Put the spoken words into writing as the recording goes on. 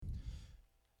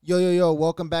Yo, yo, yo,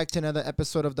 welcome back to another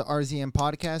episode of the RZM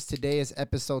podcast. Today is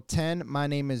episode 10. My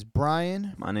name is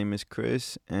Brian. My name is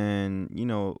Chris, and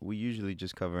we usually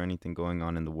just cover anything going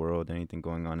on in the world, anything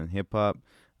going on in hip hop.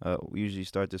 We usually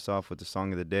start this off with the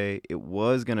song of the day. It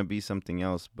was gonna be something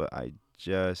else, but I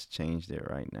just changed it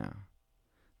right now.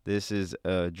 This is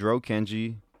Dro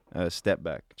Kenji, Step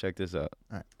Back. Check this out.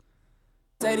 All right.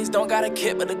 Mercedes don't got a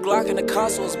kit, but the Glock and the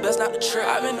console is best not to trip.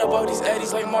 I've been up all these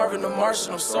 80s like Marvin the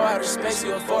Martian. I'm so out of space,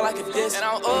 you fall like a disc. And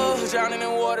I'm drowning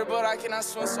in water, but I cannot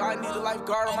swim, so I need a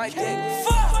lifeguard on my dick.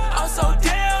 Fuck, I'm so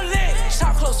damn lit.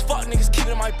 Shop close, fuck niggas, keep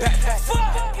it in my backpack.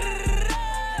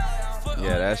 Fuck.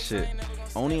 Yeah, that shit.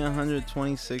 Only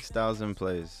 126,000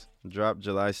 plays. Dropped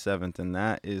July 7th, and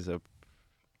that is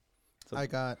I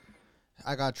got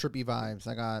trippy vibes.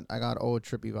 I got old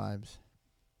trippy vibes.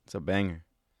 it's a banger.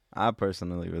 I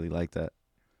personally really like that.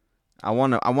 I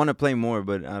wanna play more,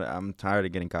 but I'm tired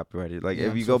of getting copyrighted. Like, Yeah,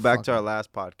 if I'm you so go back to our fucking-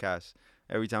 last podcast,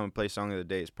 every time we play Song of the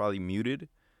Day, it's probably muted.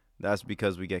 That's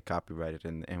because we get copyrighted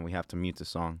and we have to mute the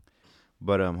song.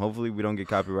 But hopefully we don't get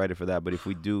copyrighted for that. But if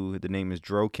we do, the name is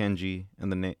Dro Kenji,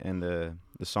 and the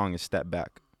song is Step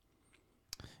Back.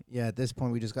 Yeah, at this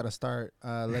point, we just got to start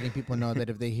letting people know that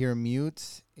if they hear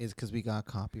mutes, it's because we got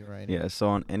copyrighted. Yeah, so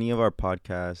on any of our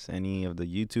podcasts, any of the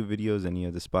YouTube videos, any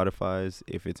of the Spotifys,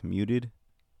 if it's muted,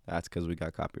 that's because we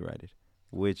got copyrighted,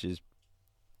 which is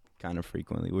kind of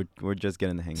frequently. We're just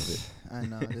getting the hang of it. I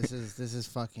know.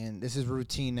 This is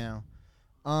routine now.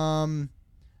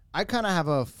 I kind of have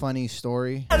a funny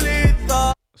story.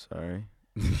 Sorry.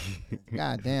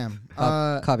 God damn.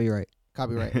 Copyright.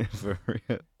 Copyright. For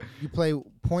real. You play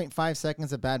 0.5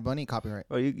 seconds of Bad Bunny, copyright.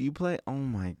 Oh, you play? Oh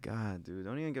my god, dude!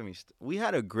 Don't even get me. We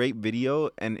had a great video,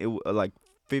 and it like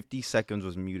 50 seconds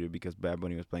was muted because Bad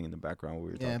Bunny was playing in the background. While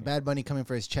we were Yeah, talking. Bad Bunny coming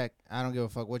for his check. I don't give a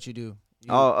fuck what you do.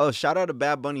 Oh! Shout out to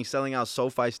Bad Bunny selling out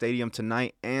SoFi Stadium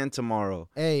tonight and tomorrow.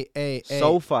 Hey.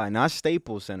 SoFi, not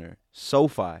Staples Center.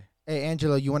 SoFi. Hey,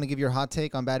 Angelo, you want to give your hot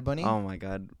take on Bad Bunny? Oh my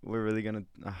god, we're really gonna.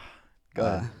 Go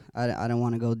ahead. I don't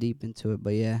want to go deep into it,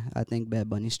 but yeah, I think Bad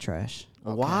Bunny's trash.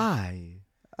 Okay. Why?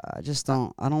 I just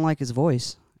don't. I don't like his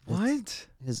voice. What?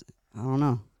 I don't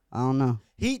know.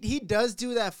 He does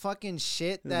do that fucking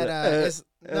shit that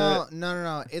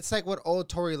no. It's like what old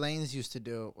Tory Lanez used to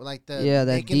do, like the Yeah,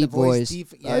 that making the deep voice. Yeah.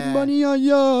 Bad Bunny,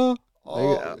 yeah.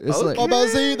 Oh, It's like-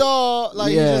 Mamacita.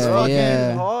 Like Yeah, you just fucking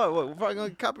yeah. Oh, we're probably gonna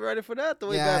get copyrighted for that. The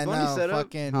way yeah, Bad Bunny no, set up.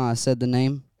 fucking I said the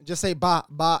name. just say ba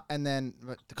and then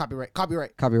the copyright.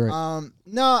 Copyright.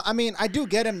 No, I mean I do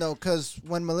get him though, because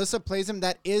when Melissa plays him,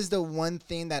 that is the one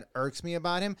thing that irks me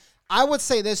about him. I would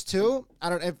say this too.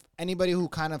 I don't know if anybody who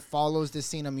kind of follows this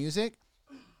scene of music,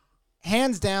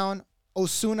 hands down,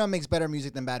 Ozuna makes better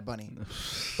music than Bad Bunny.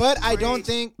 But I don't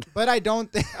think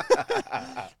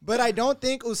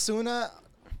Ozuna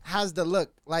has the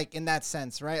look, like, in that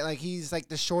sense, right? Like, he's like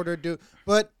the shorter dude,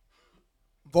 but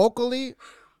vocally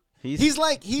he's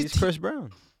Chris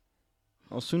Brown.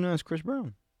 Ozuna is Chris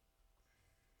Brown.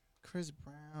 Chris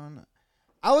Brown.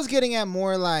 I was getting at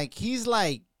more like he's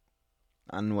like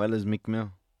Anuel is Meek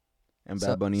Mill, and Bad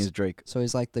So- Bunny is Drake. So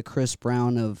he's like the Chris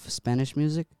Brown of Spanish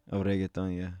music. Oh,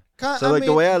 reggaeton, yeah. ki- So I like the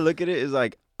mean, way I look at it is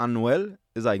like Anuel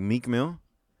is like Meek Mill,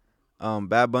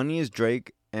 Bad Bunny is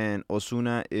Drake, and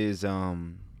Ozuna is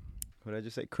what did I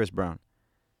just say? Chris Brown.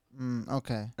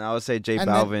 okay. And I would say J And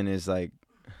Balvin is like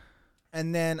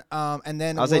And then I'll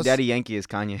say Daddy Yankee is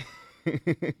Kanye.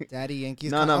 Daddy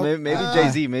Yankees. No,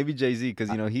 maybe Jay Z, because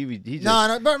he just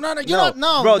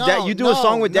No, bro. You do a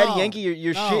song with Daddy no, Yankee,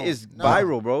 your no, shit is no.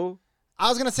 viral, bro. I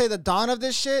was gonna say the dawn of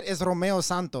this shit is Romeo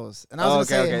Santos, and I Oh,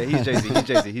 was okay, gonna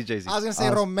say he's Jay Z. I was gonna say I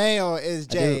was- Romeo is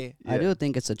Jay. I do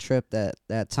think it's a trip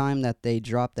that time that they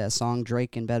dropped that song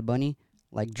Drake and Bad Bunny.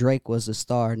 Like Drake was the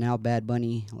star. Now Bad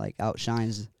Bunny like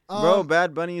outshines. Bro,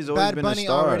 Bad Bunny has always Bad been Bunny a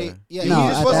star. already. Yeah, No, he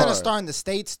just at wasn't that- a star in the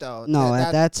States though. No,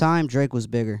 at that time Drake was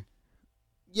bigger.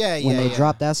 Yeah, When they yeah.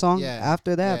 dropped that song. Yeah,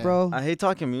 After that, yeah. bro. I hate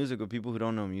talking music with people who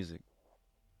don't know music.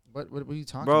 What are you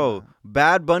talking Bro, about?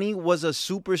 Bad Bunny was a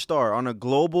superstar on a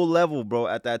global level, bro,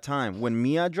 at that time. When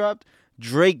Mia dropped,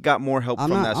 Drake got more help I'm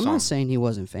from not. that I'm song. not saying he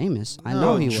wasn't famous. I No. know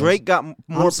Bro, he was. Drake got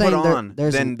more put saying on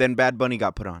there's- than Bad Bunny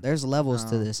got put on. There's levels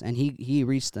to No. this, and he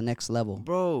reached the next level.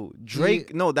 Bro,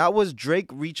 Drake, no, that was Drake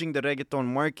reaching the reggaeton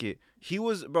market.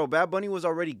 Bad Bunny was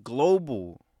already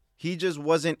global. He just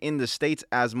wasn't in the States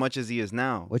as much as he is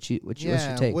now. What's your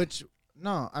take?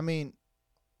 I mean,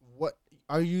 what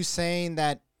are you saying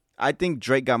that? I think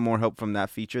Drake got more help from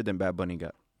that feature than Bad Bunny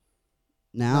got.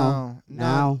 Now,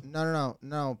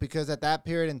 No, because at that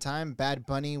period in time, Bad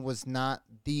Bunny was not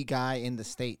the guy in the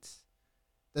States.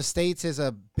 the States is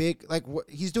a big like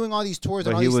he's doing all these tours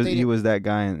and But all he these was stadiums. he was that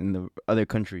guy in the other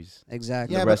countries.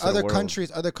 Exactly. Yeah, the but rest of the other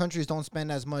world. countries don't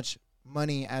spend as much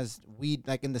money as we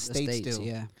like in the, The States do.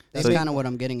 yeah. They That's make kind of more. what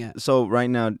I'm getting at. So right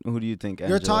now, who do you think? You're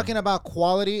Angela? talking about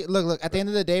quality. Look. At the end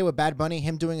of the day, with Bad Bunny,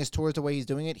 him doing his tours the way he's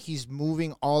doing it, he's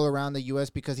moving all around the U.S.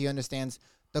 because he understands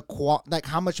the like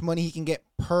how much money he can get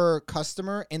per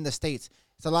customer in the States.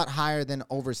 It's a lot higher than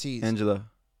overseas. Angela.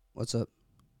 What's up?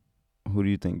 Who do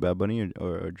you think, Bad Bunny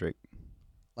or Drake?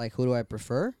 Like, who do I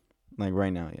prefer? Like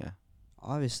right now, yeah.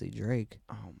 Obviously, Drake.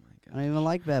 Oh my I don't even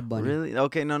like Bad Bunny. Really?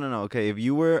 Okay, no. Okay, if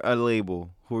you were a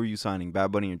label, who are you signing?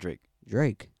 Bad Bunny or Drake?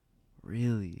 Drake.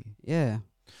 Really? Yeah.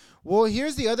 Well,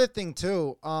 here's the other thing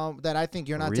too, that I think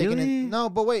you're not taking Really? in. No,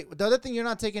 but wait, the other thing you're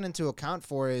not taking into account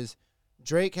for is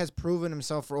Drake has proven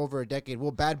himself for over a decade.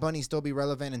 Will Bad Bunny still be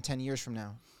relevant in 10 years from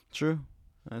now? True.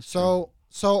 That's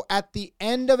So at the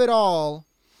end of it all,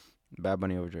 true. Bad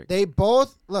Bunny over Drake. they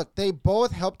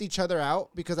both helped each other out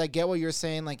because I get what you're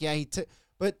saying. Like, yeah,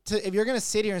 if you're gonna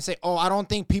sit here and say, "Oh, I don't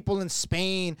think people in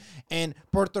Spain and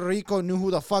Puerto Rico knew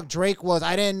who the fuck Drake was,"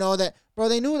 I didn't know that, bro.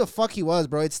 They knew who the fuck he was,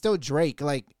 bro. It's still Drake.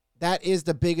 Like that is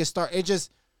the biggest star. It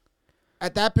just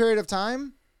at that period of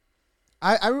time,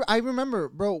 I remember,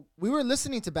 bro. We were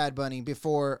listening to Bad Bunny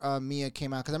before Mia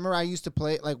came out because I remember I used to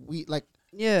play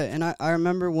Yeah, and I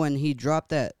remember when he dropped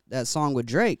that song with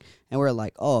Drake, and we're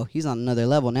like, oh, he's on another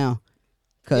level now,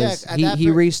 because Yeah, at that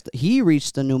he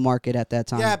reached the new market at that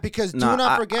time. yeah, because Nah, do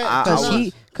not I- forget, I- do I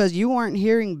not- Because you weren't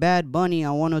hearing Bad Bunny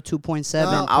on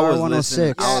 102.7 No, I or was 106.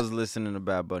 listening. I was listening to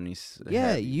Bad Bunny's.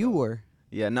 Yeah, heavy, you though. were.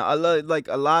 Yeah, no, I like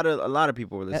a lot of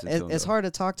people were listening to him. It's though. hard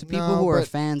to talk to people No, who are but-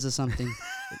 fans of something.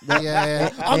 yeah.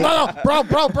 Oh no, bro.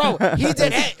 He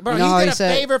did it, bro. You know how He he did a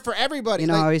said- favor for everybody. You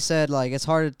know Like, how he said, like, it's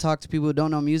hard to talk to people who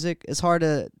don't know music. It's hard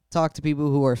to talk to people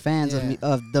who are fans Yeah.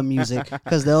 of the music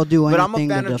because they'll do But I'm a anything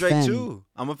fan to of Drake defend. too.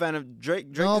 I'm a fan of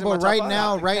Drake. Drake no, is in my but top right five.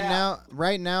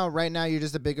 now, you're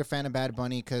just a bigger fan of Bad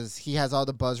Bunny because he has all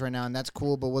the buzz right now, and that's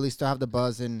cool. But will he still have the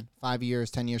buzz in 5 years,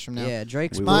 10 years from now? Yeah,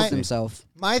 Drake's We will proved see. himself.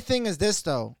 My thing is this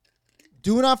though.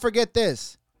 Do not forget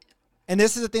this, and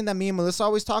this is the thing that me and Melissa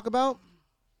always talk about.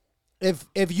 If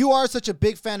you are such a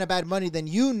big fan of Bad Bunny, then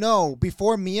you know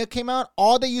before Mia came out,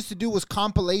 all they used to do was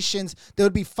compilations. There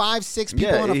would be 5, 6 people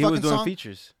Yeah, on a he fucking was doing song.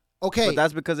 features. Okay, But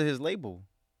that's because of his label.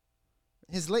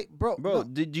 his late bro. Bro, no.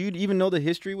 did you even know the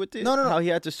history with it? No. How he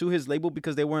had to sue his label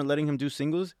because they weren't letting him do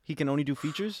singles. He can only do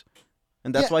features.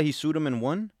 And that's Yeah. why he sued him and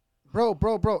won? Bro.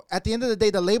 At the end of the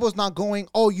day, the label's not going,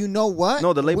 oh, you know what?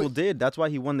 No, the label Wait, did. That's why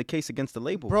he won the case against the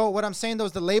label. Bro, what I'm saying though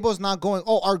is the label's not going,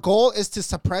 oh, our goal is to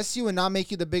suppress you and not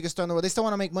make you the biggest star in the world. They still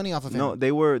want to make money off of him. No,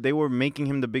 they were making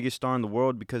him the biggest star in the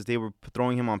world because they were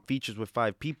throwing him on features with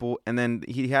 5 people, and then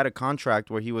he had a contract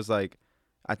where he was like,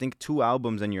 I think 2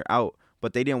 albums and you're out.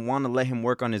 But they didn't want to let him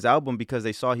work on his album because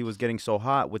they saw he was getting so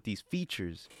hot with these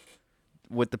features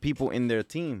with the people in their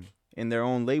team, in their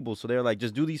own label. So they're like,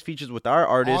 just do these features with our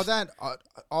artists.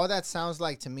 All that sounds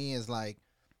like to me is like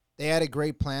they had a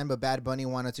great plan, but Bad Bunny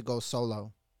wanted to go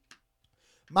solo.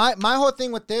 My whole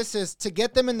thing with this is to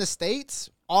get them in the States.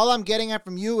 All I'm getting at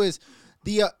from you is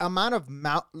the amount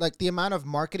of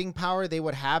marketing power they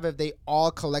would have if they all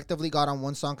collectively got on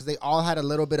one song because they all had a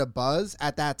little bit of buzz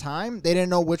at that time. They didn't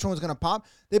know which one was gonna pop.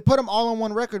 They put them all on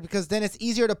one record because then it's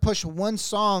easier to push one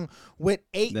song with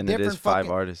 8 Then different it is 5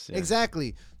 fucking artists. Yeah.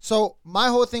 Exactly. So my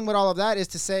whole thing with all of that is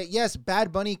to say, yes,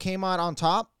 Bad Bunny came out on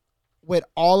top with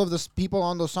all of the people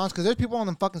on those songs because there's people on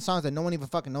them fucking songs that no one even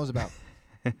fucking knows about.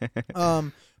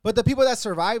 But the people that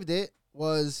survived it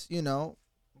was, you know,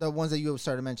 the ones that you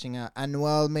started mentioning.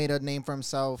 Anuel made a name for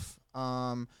himself.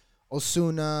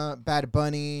 Osuna, Bad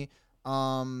Bunny.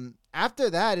 After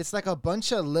that, it's like a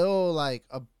bunch of little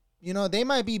they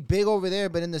might be big over there,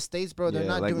 but in the States, bro, they're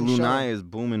not like doing Lunai show. is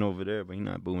booming over there, but he's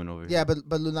not booming over here. Yeah, but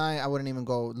Lunai, I wouldn't even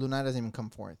go. Lunai doesn't even come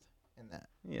forth in that.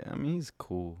 Yeah, I mean, he's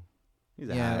cool. He's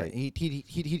Yeah, alright.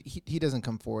 he doesn't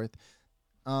come forth.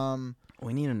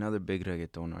 We need another big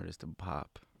reggaeton artist to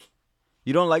pop.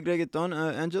 You don't like reggaeton,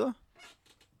 Angela?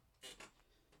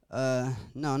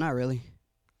 No, not really.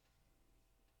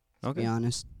 To be Okay.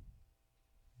 honest.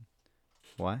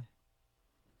 Why?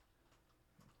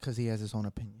 Because he has his own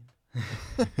opinion.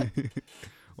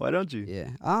 Why don't you? Yeah,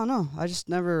 I don't know. I just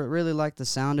never really liked the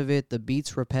sound of it. The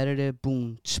beat's repetitive.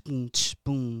 Boom, boom,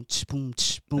 boom, boom,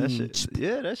 boom. That shit,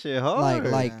 yeah, that shit hard.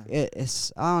 Like Yeah.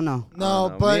 it's. I don't know. I No,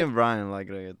 don't know. but me and Brian like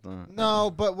reggaeton.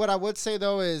 no, but what I would say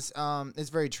though is, it's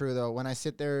very true though. When I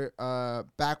sit there,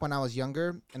 back when I was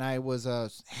younger and I was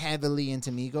heavily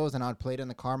into Migos and I would play it in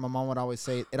the car, my mom would always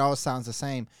say it all sounds the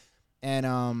same, and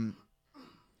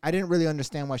I didn't really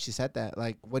understand why she said that.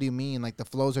 Like, what do you mean? Like the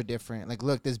flows are different. Like,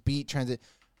 look, this beat transit.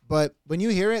 But when you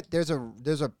hear it, there's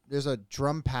a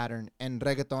drum pattern, and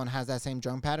reggaeton has that same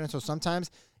drum pattern. So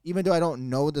sometimes, even though I don't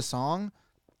know the song,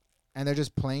 and they're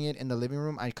just playing it in the living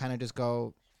room, I kind of just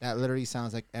go, that literally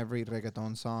sounds like every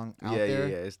reggaeton song out there.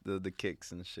 Yeah. It's the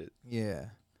kicks and shit. Yeah.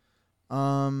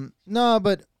 No,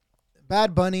 but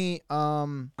Bad Bunny. I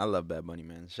love Bad Bunny,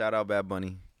 man. Shout out Bad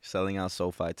Bunny, selling out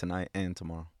SoFi tonight and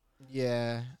tomorrow.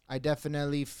 Yeah, I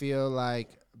definitely feel like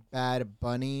Bad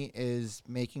Bunny is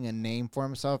making a name for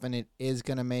himself, and it is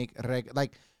gonna make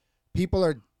like people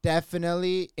are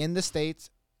definitely in the States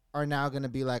are now gonna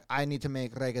be like, I need to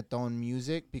make reggaeton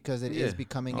music because it is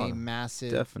becoming a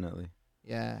massive, definitely.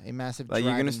 Yeah, a massive. Like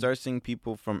you're gonna start seeing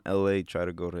people from LA try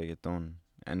to go reggaeton,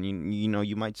 and you know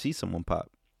you might see someone pop,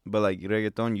 but like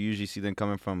reggaeton, you usually see them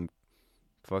coming from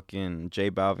fucking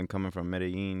J Balvin coming from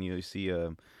Medellin. You see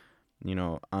you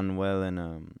know, Anuel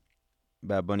and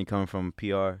Bad Bunny coming from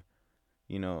PR,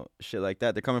 you know, shit like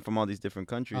that. They're coming from all these different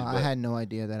countries. I had no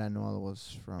idea that Anuel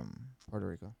was from Puerto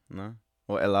Rico. No?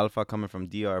 Well, El Alfa coming from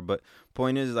DR. But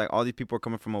point is, like, all these people are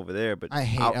coming from over there. But I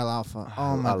hate El Alfa.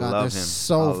 Oh, my God. They're him.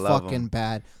 so fucking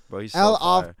bad. Bro, he's so El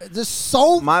Alfa. They're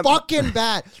so fucking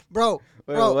bad. Bro.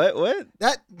 Wait, bro. What?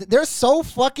 They're so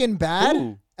fucking bad.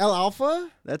 Who? El Alfa?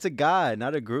 That's a guy,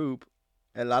 not a group.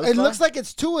 El Alfa? It looks like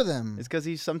it's two of them. It's because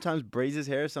he sometimes braids his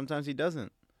hair, sometimes he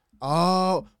doesn't.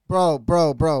 Oh,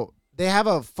 bro. They have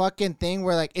a fucking thing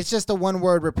where, like, it's just the one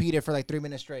word repeated for, like, 3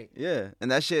 minutes straight. Yeah, and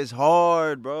that shit is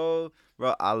hard, bro.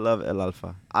 Bro, I love El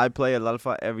Alfa. I play El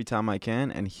Alfa every time I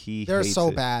can, and They're hates so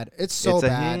it. bad. It's so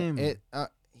bad. Him.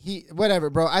 Whatever,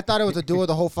 bro. I thought it was a duo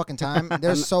the whole fucking time.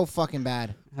 They're so fucking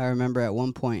bad. I remember at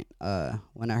one point,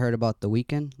 when I heard about The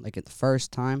Weeknd, like at the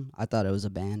first time, I thought it was a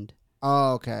band.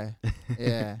 Oh, okay.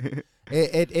 Yeah.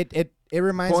 It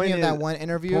reminds me of that one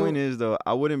interview. Point is, though,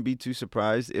 I wouldn't be too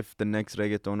surprised if the next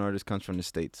reggaeton artist comes from the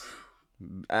States.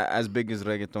 As big as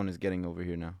reggaeton is getting over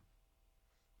here now.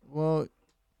 Well,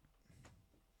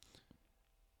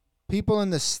 people in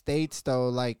the States, though,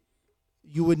 like,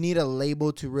 you would need a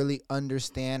label to really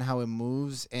understand how it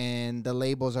moves, and the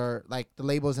labels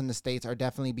in the States are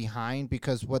definitely behind,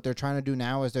 because what they're trying to do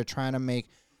now is they're trying to make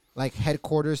like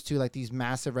headquarters to like these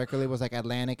massive record labels. Like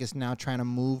Atlantic is now trying to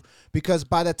move, because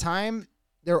by the time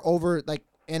they're over like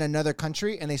in another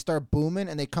country and they start booming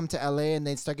and they come to LA and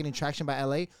they start getting traction by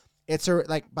LA, it's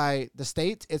like by the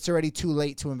States, it's already too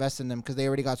late to invest in them, because they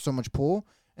already got so much pull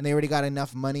and they already got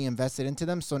enough money invested into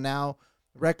them. So now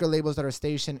record labels that are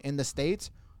stationed in the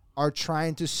States are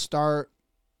trying to start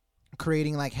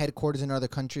creating like headquarters in other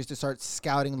countries to start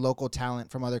scouting local talent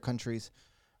from other countries.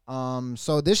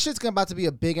 So this shit's about to be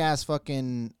a big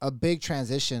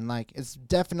transition. Like, it's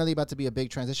definitely about to be a big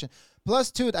transition. Plus,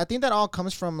 too, I think that all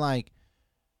comes from like,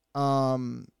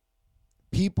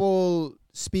 people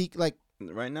speak like.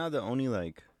 Right now, the only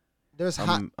like there's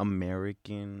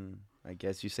American, I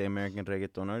guess you say American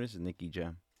reggaeton artist is Nicky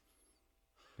Jam.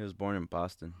 He was born in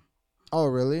Boston. Oh,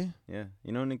 really? Yeah,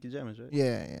 you know who Nicky Jam is, right?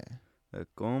 Yeah.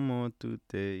 Como tú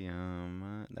te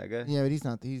llamas? That guy. Yeah, but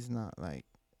he's not like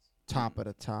top of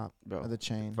the top of the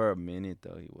chain. For a minute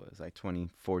though, he was like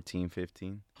 2014,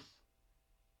 15.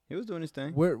 He was doing his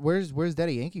thing. Where's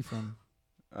Daddy Yankee from?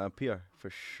 PR for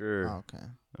sure. Oh, okay.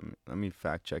 Let me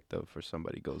fact check though, for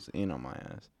somebody goes in on my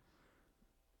ass.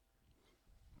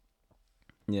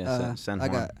 Yeah, San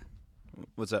Juan.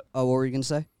 What's up? Oh, what were you gonna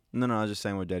say? No, I was just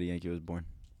saying where Daddy Yankee was born.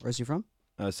 Where's he from?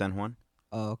 San Juan.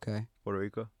 Oh, okay. Puerto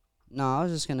Rico. No, I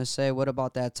was just gonna say, what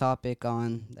about that topic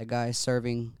on that guy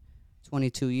serving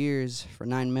 22 years for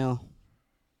 $9 million?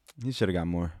 He should have got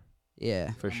more.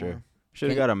 Yeah, for sure. Should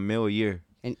have got $1 million a year.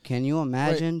 And can you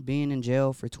imagine being in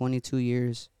jail for 22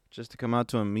 years just to come out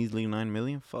to a measly $9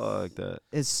 million? Fuck that.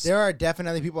 There are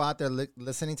definitely people out there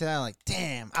listening to that like,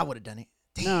 damn, I would have done it.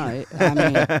 Damn. No, I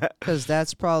mean, because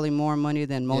that's probably more money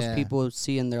than most people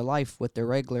see in their life with their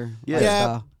regular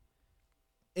lifestyle.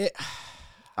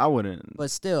 I wouldn't.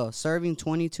 But still, serving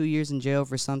 22 years in jail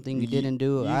for something you didn't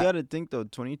do. You gotta think though,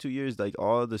 22 years, like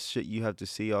all the shit you have to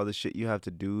see, all the shit you have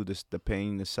to do, the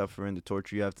pain, the suffering, the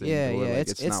torture you have to endure. Yeah, like,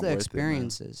 it's not the worth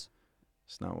experiences.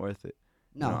 It's not worth it.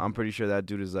 No, You know, I'm pretty sure that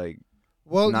dude is like,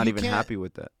 not even happy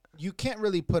with that. You can't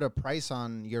really put a price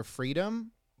on your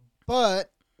freedom,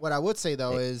 but what I would say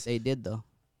though is they did though.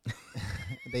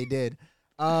 They did.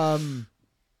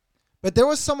 But there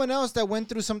was someone else that went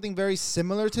through something very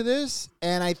similar to this,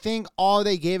 and I think all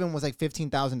they gave him was like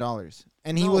 $15,000,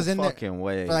 and he was in there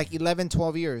way. for like 11,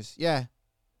 12 years. Yeah.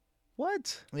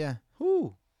 What? Yeah.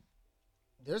 Who?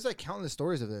 There's like countless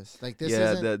stories of this. Like this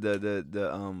yeah,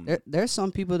 isn't. There's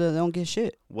some people that don't get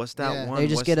shit. what's that Yeah. one? They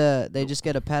just What's-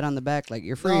 get a pat on the back, like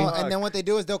you're free. No, and then what they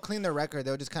do is they'll clean their record.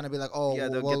 They'll just kind of be like, oh, Yeah,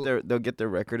 they'll get their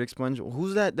record expunged.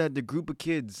 Who's that? The group of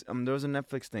kids. There was a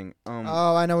Netflix thing.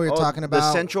 Oh, I know what you're talking about.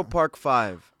 The Central Park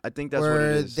 5. I think that's what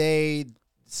where it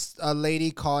is. a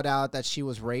lady called out that she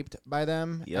was raped by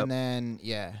them, Yep. and then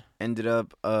Ended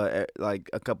up like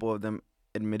a couple of them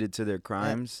admitted to their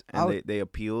crimes, and they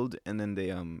appealed, and then they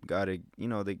got it.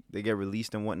 They get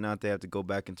released and whatnot. They have to go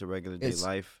back into regular day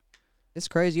life. It's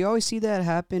crazy. You always see that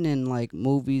happen in like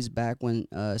movies back when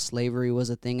slavery was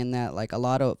a thing, and that like a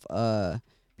lot of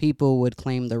people would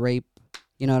claim the rape.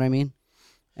 You know what I mean?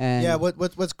 And yeah.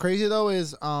 What's crazy though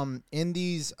is in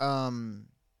these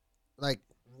like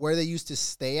where they used to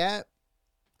stay at.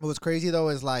 What's crazy though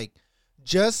is like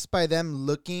just by them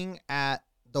looking at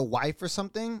the wife or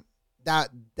something, that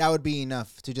would be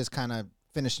enough to just kind of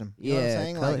finish them. You know what I'm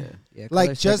saying? color, Like, yeah, like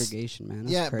color just- segregation, man.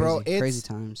 That's yeah, crazy. bro, crazy it's-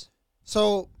 times.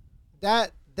 so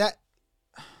that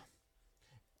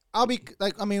I'll be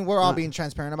like, I mean, we're all being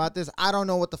transparent about this. I don't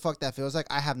know what the fuck that feels like.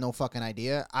 I have no fucking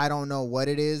idea. I don't know what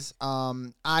it is.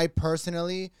 I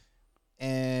personally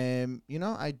am,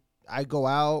 I go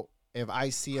out. If I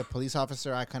see a police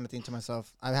officer, I kind of think to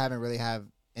myself, I haven't really have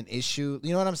an issue.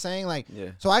 You know what I'm saying? Like,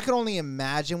 Yeah. so I could only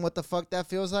imagine what the fuck that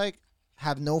feels like.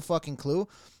 Have no fucking clue.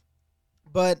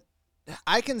 But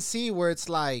I can see where it's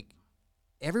like,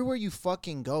 everywhere you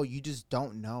fucking go, you just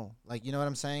don't know. Like, you know what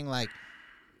I'm saying? Like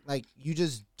you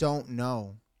just don't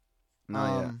know. No,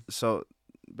 yeah. So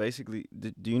basically,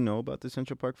 do you know about the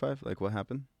Central Park 5? Like what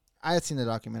happened? I had seen the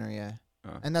documentary, yeah.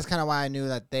 Oh. And that's kind of why I knew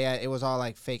that it was all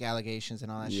like fake allegations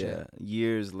and all that shit.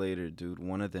 Years later, dude,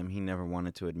 one of them, he never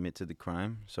wanted to admit to the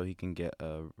crime so he can get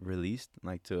released,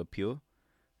 like to appeal.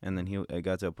 And then it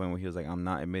got to a point where he was like, I'm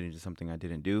not admitting to something I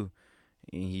didn't do.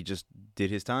 And he just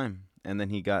did his time. And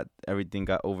then everything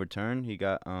got overturned. He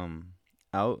got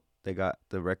out. They got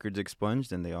the records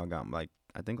expunged, and they all got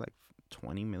I think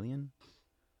 20 million.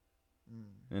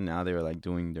 And now they were like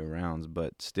doing their rounds,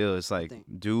 but still, it's like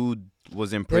dude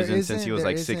was in prison since he was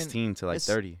like 16 to like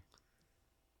 30.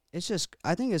 It's just,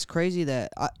 I think it's crazy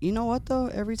that, you know what though?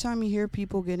 Every time you hear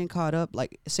people getting caught up,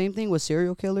 like same thing with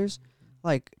serial killers.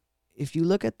 Like if you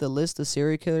look at the list of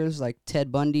serial killers, like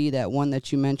Ted Bundy, that one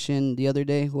that you mentioned the other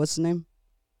day, what's his name?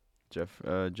 Jeffrey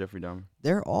Dahmer.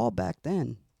 They're all back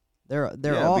then. They're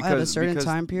all at a certain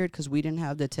time period because we didn't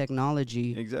have the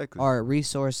technology Exactly. or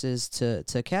resources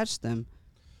to catch them.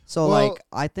 So, Well-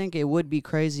 I think it would be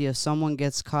crazy if someone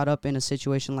gets caught up in a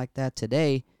situation like that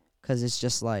today, because it's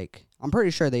just like, I'm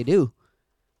pretty sure they do.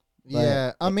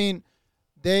 Yeah, I mean,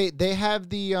 they have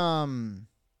the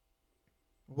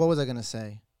what was I gonna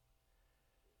say?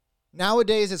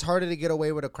 Nowadays, it's harder to get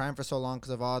away with a crime for so long because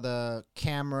of all the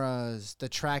cameras, the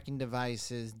tracking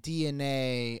devices,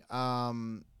 DNA.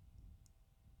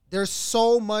 There's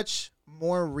so much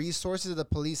more resources the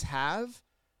police have.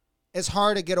 It's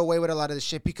hard to get away with a lot of this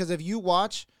shit because if you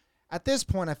watch, at this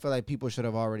point, I feel like people should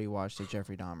have already watched the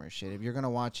Jeffrey Dahmer shit. If you're gonna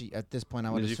watch it at this point, I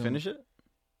would Did assume. you finish it?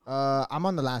 I'm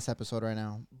on the last episode right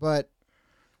now, but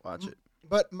Watch it.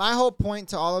 But my whole point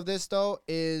to all of this, though,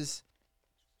 is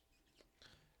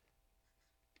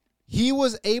he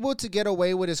was able to get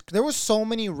away with his. There were so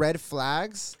many red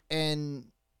flags, and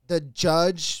the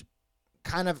judge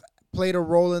kind of played a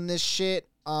role in this shit.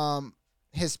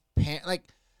 His like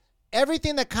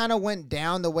everything that kind of went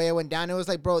down the way it went down. It was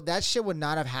like, bro, that shit would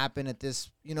not have happened at this.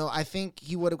 I think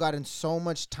he would have gotten so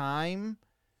much time,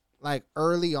 like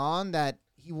early on, that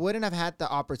he wouldn't have had the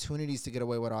opportunities to get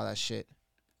away with all that shit.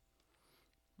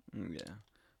 Yeah,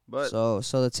 but So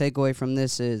the takeaway from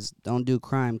this is don't do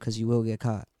crime because you will get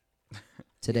caught.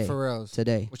 Today. For reals.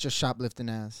 Today. With your shoplifting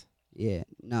ass. Yeah.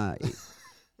 Nah.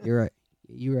 You're right.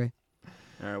 You're right.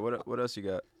 all right, what else you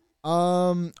got?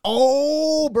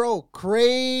 Oh, bro.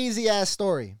 Crazy ass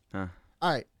story. Huh?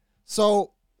 All right.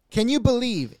 So, can you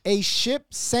believe a ship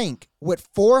sank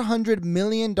with $400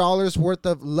 million worth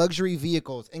of luxury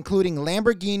vehicles, including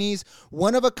Lamborghinis,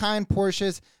 one-of-a-kind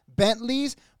Porsches,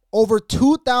 Bentleys? Over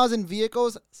 2,000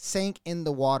 vehicles sank in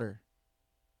the water.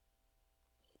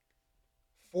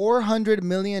 $400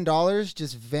 million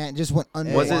just went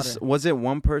underwater. Was it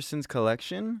one person's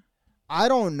collection? I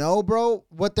don't know, bro.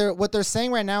 What they're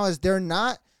saying right now is they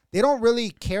don't really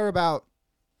care about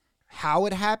how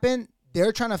it happened.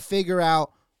 They're trying to figure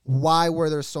out why were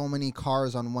there so many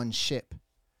cars on one ship.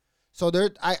 So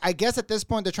I guess at this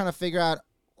point they're trying to figure out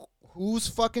whose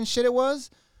fucking shit it was.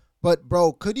 But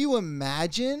bro, could you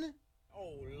imagine?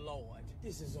 Oh Lord,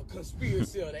 this is a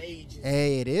conspiracy of the ages.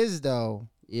 Hey, it is though.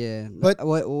 Yeah. But-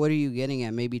 what are you getting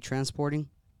at? Maybe transporting?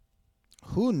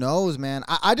 Who knows, man?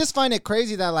 I just find it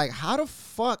crazy that like how the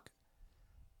fuck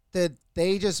did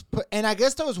they just put? And I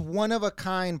guess those one of a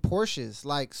kind Porsches.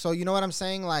 Like, so you know what I'm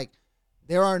saying? Like,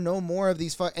 there are no more of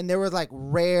these and there was like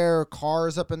rare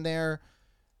cars up in there,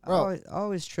 bro. I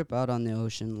always trip out on the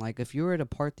ocean. Like, if you were to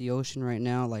part the ocean right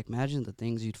now, like, imagine the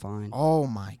things you'd find. Oh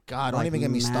my god! Don't Like, even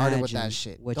get me started with that imagine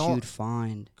shit. What Don't you'd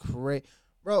find.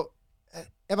 bro.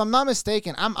 If I'm not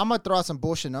mistaken, I'm gonna throw out some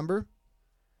bullshit number.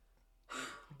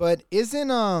 But isn't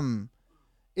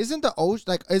the ocean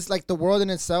like it's like the world in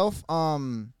itself?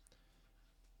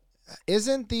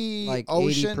 Isn't the Like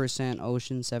ocean 80%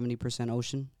 ocean, 70%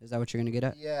 ocean. Is that what you're gonna get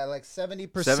at? Yeah, like 70%.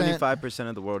 75%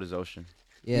 of the world is ocean.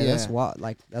 Yeah, that's Yeah. what.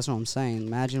 Like, that's what I'm saying.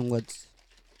 Imagine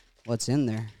what's in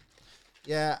there.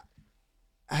 Yeah,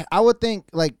 I would think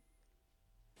like,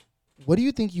 what do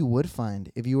you think you would find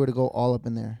if you were to go all up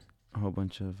in there? A whole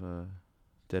bunch of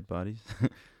dead bodies.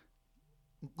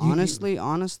 Honestly,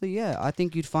 yeah. I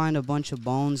think you'd find a bunch of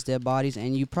bones, dead bodies,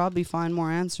 and you probably find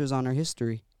more answers on our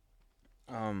history.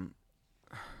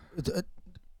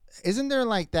 Isn't there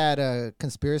like that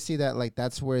conspiracy that like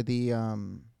that's where the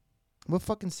what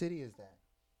fucking city is that?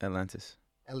 Atlantis.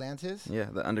 Atlantis? Yeah,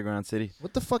 the underground city.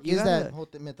 What the fuck You is that gotta- whole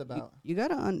myth about? You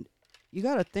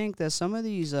gotta think that some of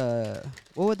these what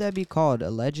would that be called? A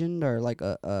legend or like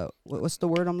what's the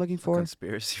word I'm looking for?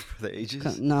 Conspiracy for the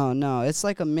ages. No, it's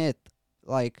like a myth.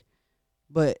 Like,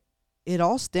 but it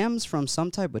all stems from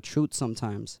some type of truth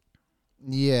sometimes.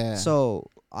 Yeah. So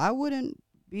I wouldn't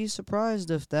be surprised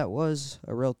if that was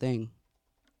a real thing.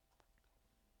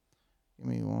 Give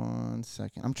me 1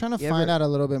 second. I'm trying to You find ever- out a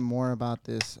little bit more about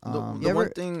this. The You one ever-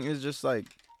 thing is just like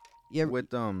Yeah,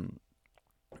 with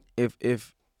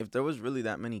if there was really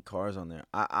that many cars on there,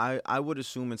 I would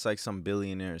assume it's like some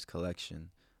billionaire's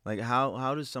collection. Like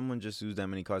how does someone just use that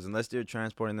many cars unless they're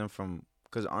transporting them from,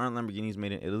 because aren't Lamborghinis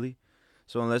made in Italy?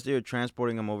 So unless they're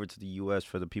transporting them over to the U.S.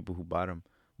 for the people who bought them,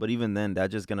 but even then,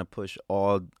 that's just gonna push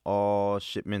all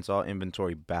shipments, all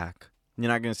inventory back. You're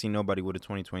not gonna see nobody with a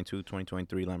 2022,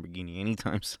 2023 Lamborghini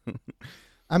anytime soon.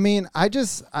 I mean,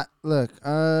 look.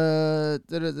 I'm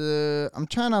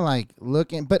trying to like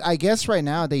look in, but I guess right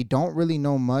now they don't really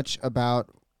know much about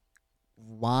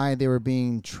why they were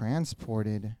being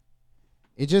transported.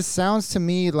 It just sounds to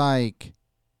me like,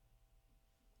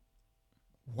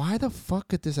 why the fuck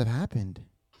could this have happened?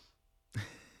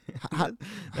 How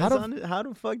How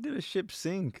the fuck did a ship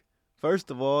sink?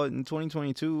 First of all, in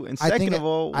 2022, and I think second of it-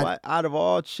 all, I- why, out of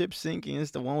all ships sinking,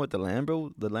 it's the one with the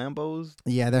Lambos.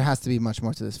 Yeah, there has to be much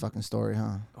more to this fucking story,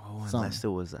 huh? Oh, Something. unless it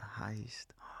was a heist.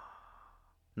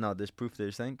 No, there's proof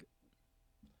they sank.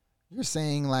 You're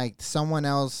saying like someone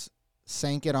else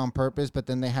sank it on purpose, but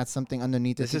then they had something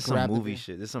underneath it This to is some grab movie the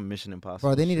shit. This is some Mission Impossible.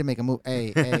 Bro, they need shit. to make a move.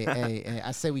 Hey.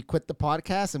 I say we quit the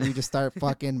podcast and we just start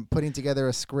fucking putting together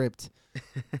a script.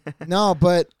 No,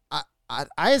 but I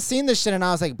had seen this shit and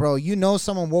I was like, bro, you know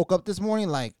someone woke up this morning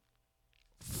like,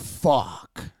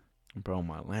 fuck. Bro,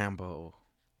 my Lambo.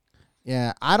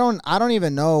 Yeah, I don't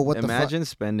even know what Imagine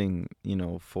spending,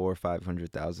 $400,000 or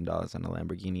 $500,000 on a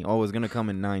Lamborghini. Oh, it's gonna come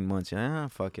in 9 months. Yeah,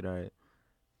 fuck it, all right.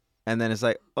 And then it's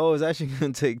like, oh, it's actually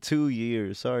gonna take 2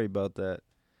 years. Sorry about that.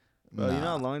 Bro, you know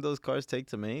how long those cars take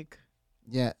to make?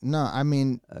 Yeah, no, I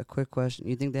mean, a quick question.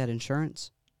 You think they had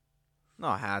insurance? No,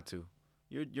 I had to.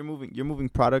 You're moving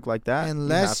product like that.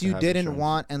 unless you didn't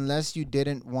want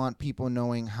people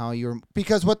knowing how you're,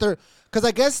 because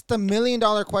I guess the $1 million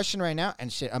question right now, and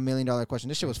shit, $1 million question,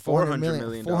 this shit was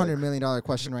 $400 million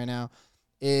question right now,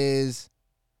 is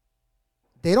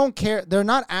they don't care. They're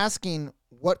not asking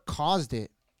what caused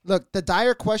it. Look, the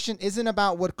dire question isn't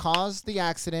about what caused the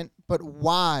accident, but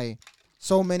why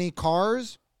so many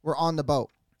cars were on the boat.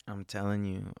 I'm telling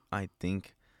you, I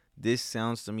think this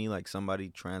sounds to me like somebody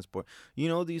transport. You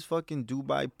know these fucking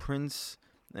Dubai Prince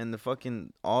and the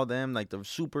fucking all them, like the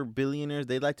super billionaires,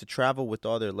 they like to travel with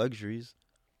all their luxuries.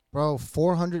 Bro,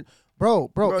 400.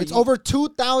 Bro, it's you- over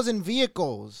 2,000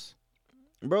 vehicles.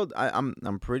 Bro,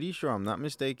 I'm pretty sure, I'm not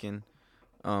mistaken.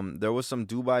 There was some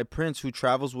Dubai Prince who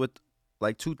travels with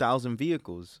like 2,000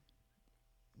 vehicles.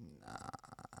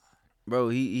 Bro,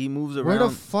 he moves around. Where the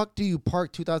fuck do you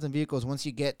park 2,000 vehicles once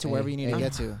you get to wherever you need to hey.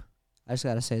 get to? I just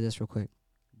gotta say this real quick.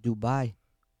 Dubai,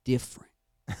 different.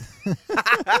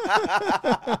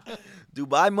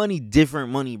 Dubai money,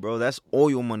 different money, bro. That's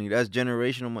oil money. That's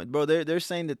generational money, bro. They're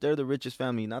saying that they're the richest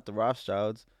family, not the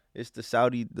Rothschilds. It's the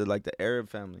Saudi, the Arab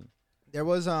family. There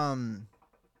was I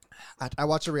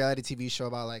watched a reality TV show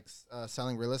about like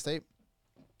selling real estate,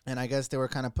 and I guess they were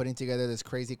kind of putting together this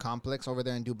crazy complex over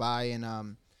there in Dubai,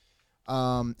 and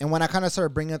when I kind of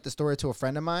started bringing up the story to a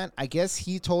friend of mine, I guess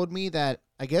he told me that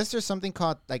I guess there's something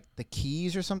called like the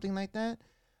Keys or something like that.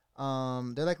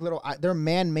 They're like they're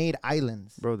man-made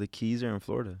islands. Bro, the Keys are in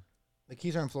Florida. The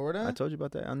Keys are in Florida. I told you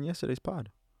about that on yesterday's pod.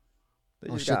 They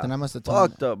Oh just shit! got Then I must have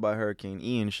told. fucked up by Hurricane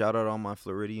Ian. Shout out all my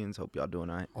Floridians. Hope y'all doing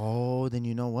all right. Oh, then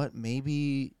you know what?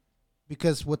 Maybe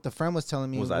because what the friend was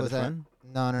telling me Was I the that friend?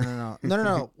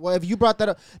 no. Well, if you brought that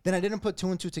up, then I didn't put two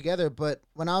and two together. But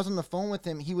when I was on the phone with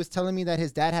him, he was telling me that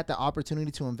his dad had the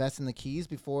opportunity to invest in the Keys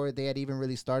before they had even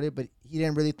really started, but he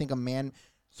didn't really think a man.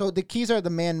 So the Keys are the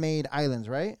man-made islands,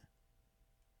 right?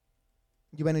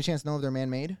 You by any chance know if they're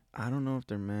man-made? I don't know if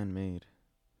they're man-made.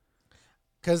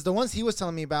 Because the ones he was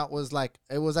telling me about was like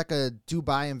it was like a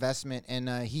Dubai investment, and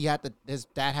his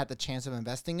dad had the chance of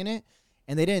investing in it,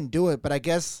 and they didn't do it. But I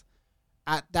guess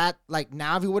at that like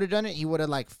now if he would have done it, he would have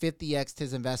like 50x'd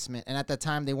his investment. And at that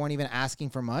time, they weren't even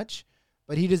asking for much,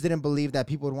 but he just didn't believe that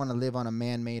people would want to live on a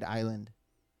man-made island.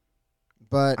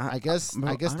 But I guess Bro,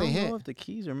 they I don't hit know if the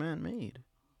Keys are man-made.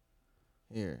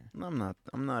 here. No,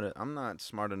 I'm not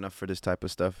smart enough for this type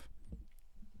of stuff.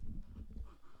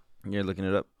 You're looking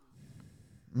it up.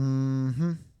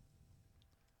 Mm-hmm.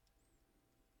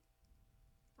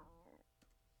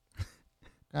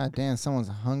 God damn, someone's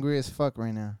hungry as fuck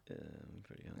right now. Yeah, I'm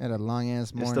pretty hungry. Had a long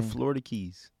ass morning. It's the Florida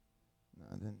Keys.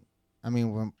 I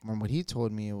mean, from what he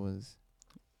told me, it was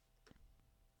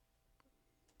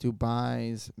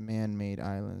Dubai's man-made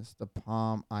islands, the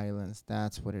Palm Islands.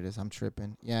 That's what it is. I'm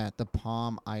tripping. Yeah, the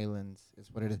Palm Islands is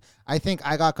what it is. I think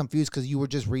I got confused because you were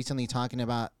just recently talking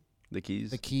about The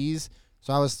Keys. the Keys,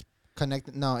 so I was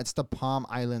connected. No, it's the Palm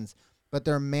Islands, but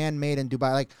they're man-made in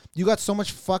Dubai. Like, you got so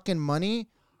much fucking money.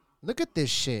 Look at this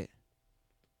shit.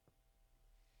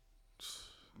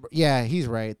 Yeah, he's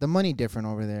right. The money different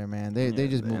over there, man. They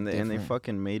just moved and they different.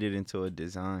 fucking made it into a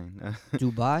design.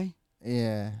 Dubai,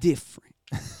 Yeah. different.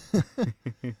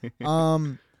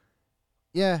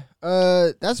 Yeah.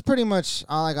 That's pretty much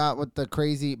all I got with the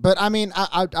crazy. But I mean,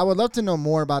 I would love to know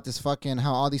more about this fucking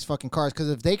how all these fucking cars. Because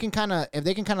if they can kind of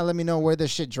let me know where this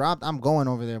shit dropped, I'm going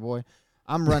over there, boy.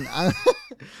 I'm running.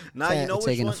 Nah, you know which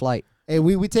Taking one? a flight. Hey,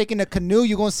 we taking a canoe.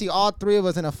 You gonna see all three of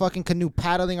us in a fucking canoe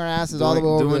paddling our asses all the way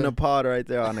over doing there. the pod right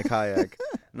there on the kayak.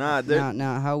 Nah, they're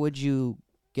Now, how would you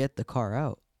get the car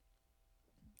out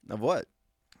of what?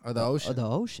 Or the ocean. of the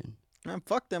ocean? Man,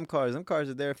 fuck them cars. Them cars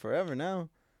are there forever now.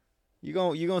 You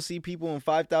gonna see people in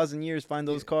 5,000 years find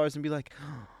those cars and be like,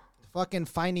 Fucking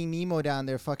Finding Nemo down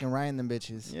there, fucking riding them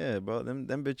bitches. yeah, bro, them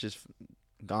bitches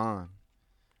gone.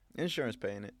 Insurance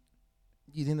paying it.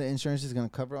 You think the insurance is gonna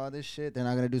cover all this shit? They're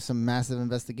not gonna do some massive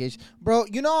investigation, bro.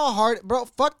 You know how hard, bro.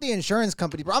 Fuck the insurance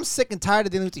company, bro. I'm sick and tired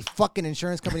of dealing with these fucking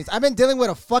insurance companies. I've been dealing with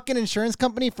a fucking insurance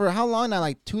company for how long now?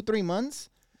 Like 2-3 months.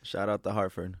 Shout out to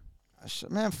Hartford.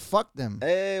 Man, fuck them,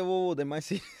 Hey, whoa, they might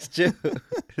see this. Chill.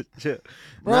 Chill.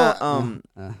 bro.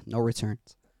 Nah, No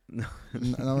returns.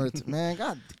 Man,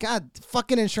 God,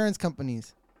 fucking insurance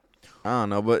companies. I don't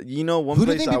know, but you know, one Who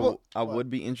do you place think people- I would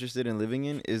be interested in living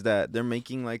in is that they're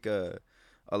making like a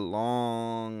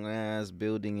long ass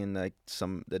building in like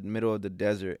the middle of the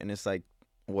desert, and it's like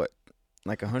what,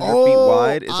 like 100 feet Oh,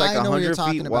 wide. It's like I know what you're 100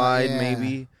 talking feet about, wide, yeah.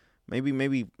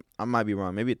 maybe I might be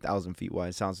wrong. Maybe 1,000 feet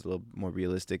wide. Sounds a little more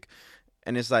realistic,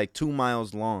 and it's like 2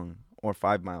 miles long or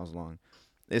 5 miles long.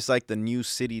 It's like the new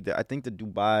city that I think the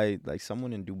Dubai, like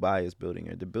someone in Dubai is building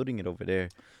it. They're building it over there.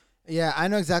 Yeah, I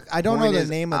know exactly. I don't know Point the is,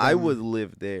 name of them. I would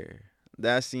live there.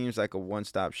 That seems like a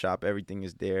one-stop shop. Everything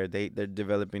is there. They're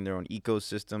developing their own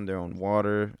ecosystem, their own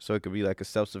water, so it could be like a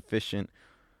self-sufficient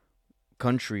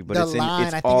country. But the it's line.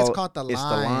 it's I all, think it's called the line. It's the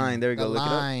line. There you the go. Look it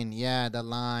up. line. Yeah, the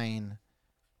line.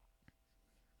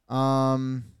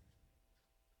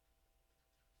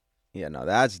 Yeah, no,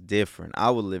 that's different. I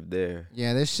would live there.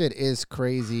 Yeah, this shit is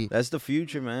crazy. That's the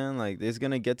future, man. Like, it's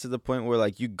gonna get to the point where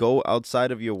like you go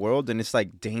outside of your world and it's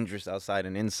like dangerous outside,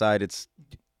 and inside it's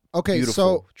Okay, beautiful,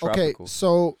 so okay, tropical.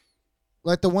 so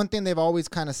like the one thing they've always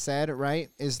kind of said, right,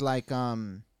 is like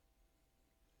in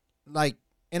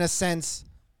a sense,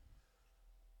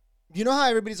 you know how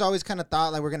everybody's always kind of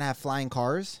thought like we're gonna have flying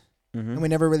cars, and we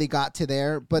never really got to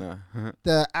there, but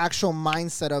the actual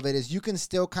mindset of it is you can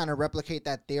still kind of replicate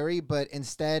that theory, but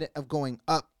instead of going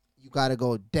up, you got to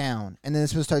go down, and then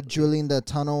it's going to start drilling the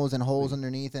tunnels and holes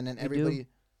underneath, and then everybody.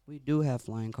 We do have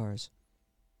flying cars.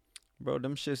 Bro,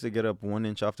 them shits that get up 1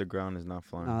 inch off the ground is not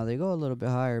flying. No, they go a little bit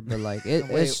higher, but like Wait,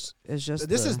 it's just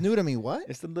This is new to me. What?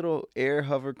 It's the little air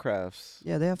hovercrafts.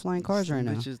 Yeah, they have flying cars right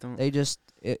now. Bitches don't. They just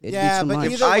it Yeah, beats too but much.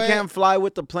 If either I way- can't fly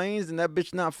with the planes, then that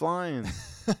bitch not flying.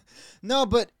 No,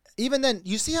 but even then,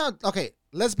 you see how? Okay,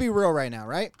 let's be real right now,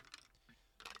 right?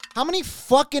 How many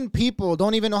fucking people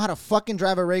don't even know how to fucking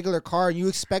drive a regular car? You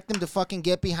expect them to fucking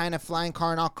get behind a flying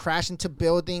car and all crash into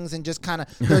buildings and just kind of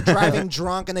they're driving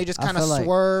drunk and they just I kind of feel like-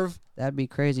 swerve. That'd be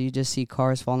crazy. You just see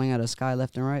cars falling out of the sky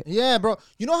left and right. Yeah, bro.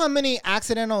 You know how many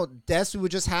accidental deaths we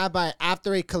would just have by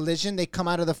after a collision, they come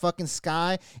out of the fucking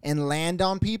sky and land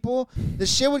on people? The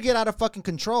shit would get out of fucking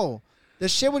control.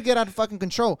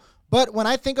 But when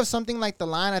I think of something like The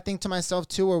Line, I think to myself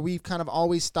too, where we've kind of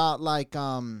always thought like,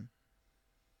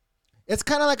 it's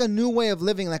kind of like a new way of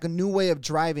living, like a new way of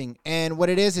driving. And what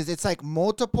it is it's like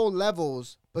multiple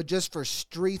levels, but just for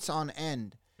streets on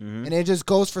end. And it just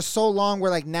goes for so long where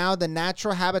like now the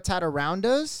natural habitat around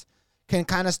us can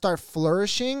kind of start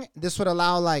flourishing. This would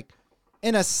allow like,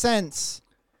 in a sense,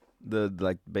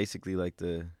 basically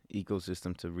the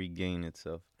ecosystem to regain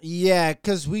itself. yeah,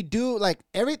 because we do like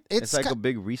It's like a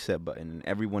big reset button, and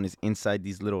everyone is inside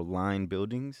these little line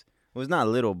buildings. Well, it's not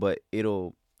little, but the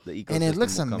ecosystem and it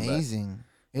looks will come back. amazing.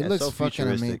 It Yeah, looks so fucking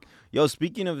amazing. futuristic. Yo,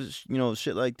 speaking of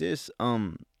shit like this,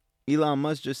 Elon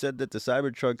Musk just said that the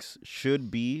Cybertrucks should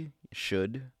be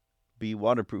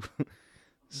waterproof.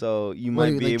 So you What,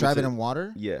 might you, be like able driving to. in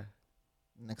water? Yeah,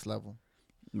 Next level.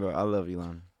 bro, I love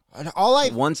Elon. And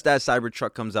Once that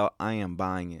Cybertruck comes out, I am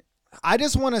buying it. I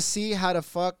just want to see how the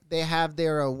fuck they have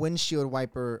their windshield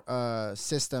wiper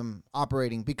system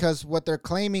operating, because what they're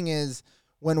claiming is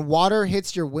when water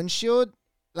hits your windshield,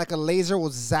 like a laser will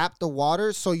zap the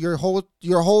water, so your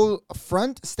whole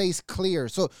front stays clear,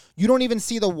 so you don't even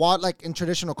see the water like in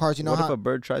traditional cars. You know What how if a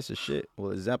bird tries to shit?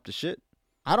 Will it zap the shit?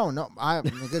 I don't know. A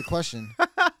good question.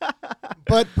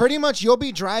 But pretty much you'll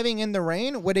be driving in the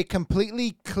rain with a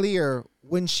completely clear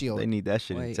windshield. They need that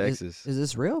shit in Wait, Texas. is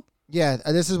this real? Yeah,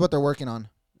 this is what they're working on.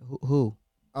 Who?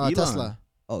 Elon. Tesla.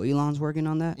 Oh, Elon's working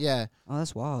on that? Yeah. Oh,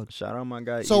 that's wild. Shout out my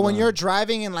guy. So when Elon. you're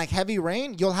driving in like heavy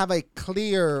rain, you'll have a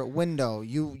clear window.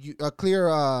 You a clear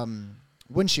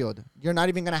windshield. You're not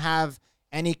even gonna have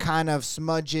any kind of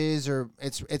smudges or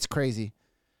it's crazy.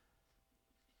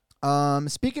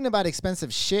 Speaking about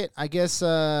expensive shit, I guess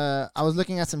I was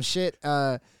looking at some shit.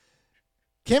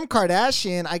 Kim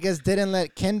Kardashian, I guess, didn't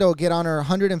let Kendall get on her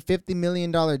 $150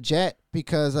 million jet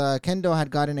because Kendall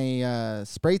had gotten a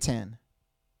spray tan.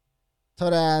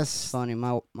 Told her ass. Funny,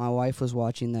 my wife was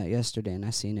watching that yesterday and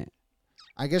I seen it.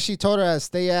 I guess she told her ass,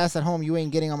 stay your ass at home. You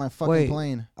ain't getting on my fucking Wait.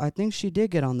 plane. I think she did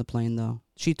get on the plane though.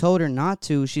 She told her not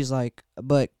to. She's like,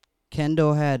 but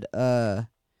Kendall had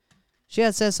she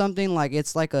had said something like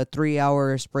it's like a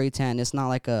 3-hour spray tan. It's not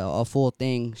like a full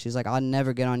thing. She's like, I'll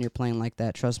never get on your plane like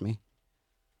that. Trust me.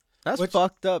 That's Which-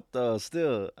 fucked up though.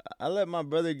 Still, I let my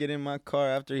brother get in my car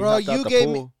after he Bro, hopped out you the gave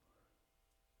pool. me-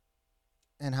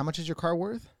 And how much is your car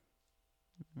worth?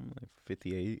 Like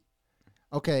 58.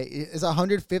 Okay, it's a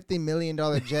 $150 million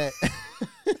jet.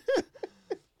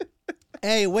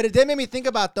 Hey, what it did make me think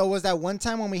about though was that one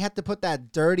time when we had to put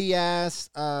that dirty ass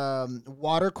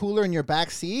water cooler in your back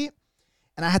seat,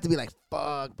 and I had to be like,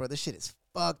 "Fuck, bro, this shit is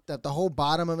fucked up." The whole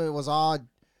bottom of it was all,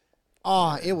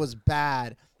 it was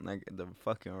bad. Like the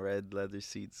fucking red leather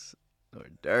seats are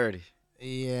dirty.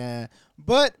 Yeah,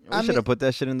 but We I should mean, have put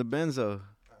that shit in the Benzo.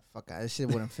 fuck, this shit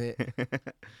wouldn't fit.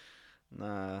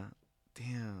 Nah,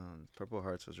 damn. Purple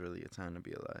Hearts was really a time to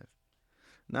be alive.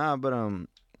 Nah, but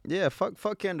yeah,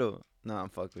 fuck Kendall. Nah, I'm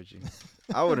fucked with you.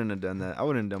 I wouldn't have done that. I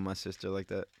wouldn't have done my sister like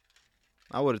that.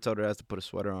 I would have told her ass to put a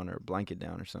sweater on or a blanket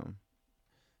down or something.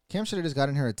 Cam should have just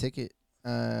gotten her a ticket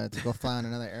to go fly on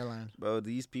another airline. Bro,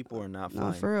 these people are not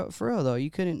No, flying. for real though. You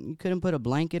couldn't put a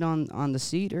blanket on the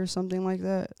seat or something like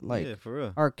that. Like, yeah, for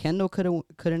real. or Kendall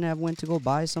couldn't have went to go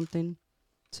buy something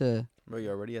to. Bro,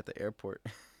 you're already at the airport.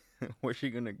 Where's she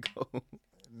gonna go?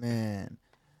 Man,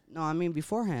 No, I mean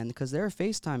beforehand because they were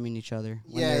FaceTiming each other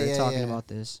when Yeah, they were yeah, talking yeah. about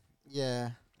this.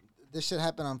 yeah, this shit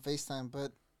happened on FaceTime,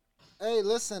 but. Hey,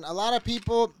 listen, a lot of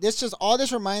people, all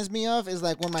this reminds me of is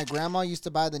like when my grandma used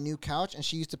to buy the new couch and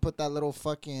she used to put that little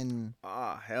fucking,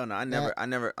 Oh, hell no.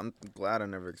 I'm glad I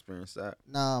never experienced that.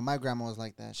 no, my grandma was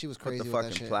like that. She was Put crazy the with that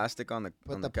fucking shit. plastic on the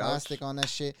Put on the couch. plastic on that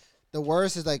shit. The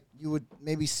worst is like you would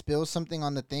maybe spill something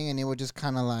on the thing and it would just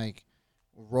kind of like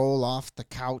roll off the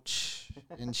couch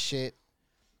and shit.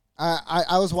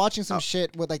 I was watching some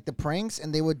shit with like the pranks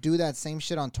and they would do that same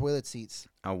shit on toilet seats.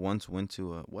 I once went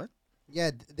to a what?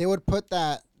 Yeah, they would put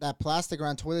that plastic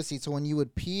around toilet seats so when you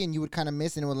would pee and you would kind of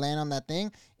miss and it would land on that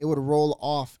thing, it would roll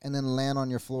off and then land on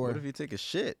your floor. What if you take a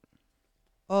shit?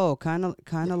 Oh, kind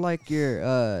of like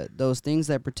your those things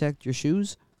that protect your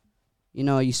shoes. You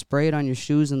know, you spray it on your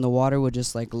shoes and the water would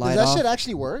just like light Does that off. shit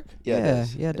actually work? Yeah,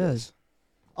 it does.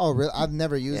 Oh, really? I've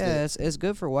never used Yeah, it. it's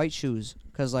good for white shoes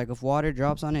because like if water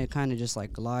drops on it, it kind of just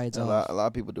like glides A off. lot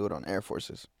of people do it on Air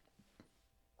Forces.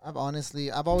 I've always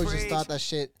just thought that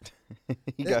shit.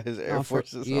 He got his Air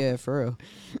Forces on. Yeah, for real.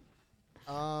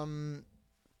 Nah,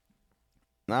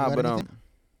 got but anything?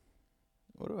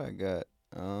 what do I got?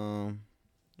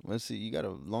 Let's see. You got a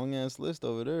long ass list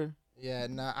over there. Yeah,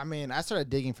 nah. I mean, I started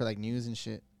digging for like news and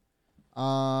shit. You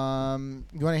want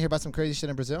to hear about some crazy shit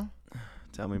in Brazil?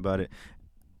 Tell me about it.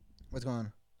 What's going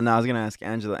on? No, I was gonna ask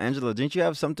Angela. Angela, didn't you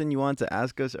have something you wanted to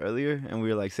ask us earlier, and we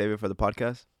were like, save it for the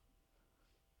podcast?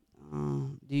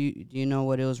 Do you know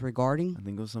what it was regarding? I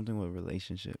think it was something with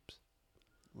relationships.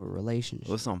 Or relationships?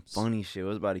 It was some funny shit. It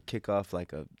was about to kick off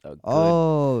like a good.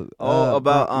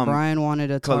 About Brian wanted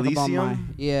to talk about my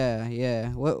Coliseum? yeah.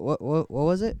 What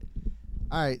was it?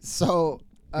 All right, so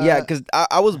Yeah, because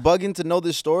I was bugging to know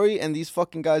this story, and these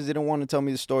fucking guys didn't want to tell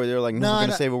me the story. They were like, no, we're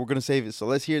gonna save it. We're gonna save it. So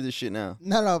let's hear this shit now.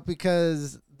 no,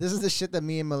 because this is the shit that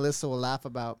me and Melissa will laugh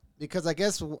about. Because I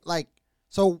guess like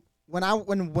so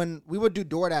when we would do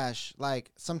DoorDash,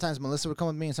 like sometimes Melissa would come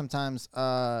with me, and sometimes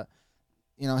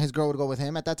his girl would go with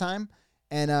him at that time.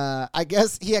 And I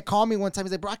guess he had called me one time.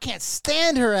 He's like, bro, I can't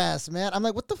stand her ass, man. I'm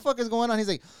like, what the fuck is going on? He's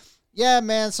like, yeah,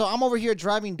 man. So I'm over here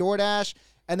driving DoorDash.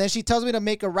 And then she tells me to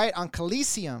make a right on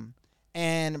Coliseum.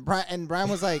 And Brian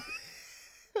was like,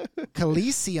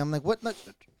 Coliseum? Like, what? Like,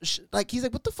 he's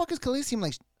like, what the fuck is Coliseum?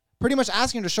 Like, pretty much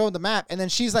asking her to show the map. And then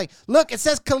she's like, look, it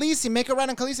says Coliseum. Make a right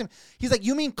on Coliseum. He's like,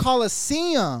 you mean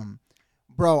Coliseum?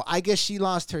 Bro, I guess she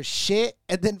lost her shit.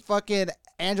 And then fucking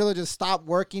Angela just stopped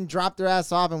working, dropped her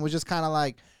ass off, and was just kind of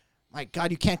like, my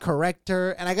God, you can't correct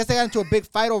her. And I guess they got into a big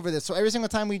fight over this. So every single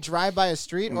time we drive by a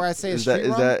street or I say a street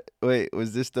wrong. Wait,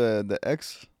 was this the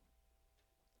ex?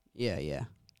 Yeah.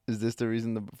 Is this the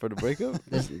reason for the breakup?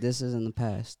 This is in the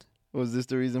past. Was this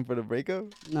the reason for the breakup?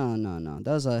 No.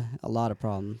 That was a lot of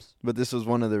problems. But this was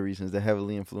one of the reasons that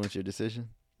heavily influenced your decision?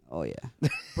 Oh, yeah.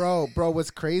 Bro,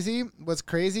 what's crazy was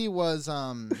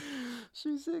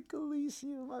She said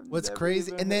Coliseum. what's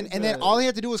crazy, and then all he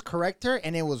had to do was correct her,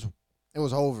 and it was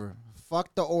over.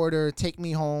 Fuck the order, take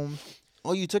me home.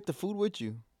 Oh, you took the food with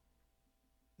you?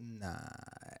 Nah,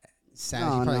 sad. She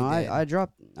probably did. I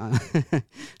dropped.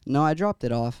 No, I dropped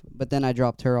it off, but then I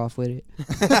dropped her off with it.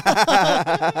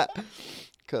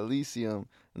 Coliseum.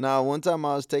 Now, one time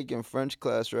I was taking French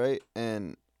class, right?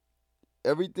 And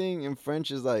everything in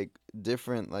French is like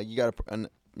different. Like you gotta,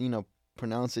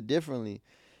 pronounce it differently.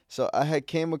 So I had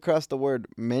came across the word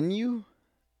menu.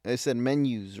 It said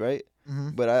menus, right?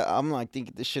 Mm-hmm. But I'm like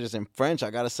thinking this shit is in French.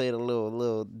 I gotta say it a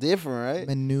little different, right?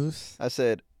 Menus. I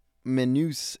said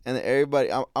menus, and everybody.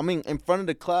 I mean, in front of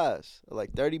the class,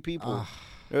 like 30 people.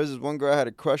 There was this one girl I had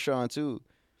a crush on too.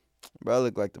 Bro, I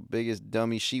looked like the biggest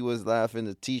dummy. She was laughing.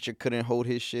 The teacher couldn't hold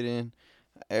his shit in.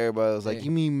 Everybody was like,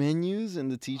 "You mean menus?"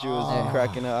 And the teacher was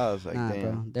cracking up. I was like,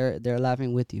 "Damn." Bro, they're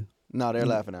laughing with you. No, they're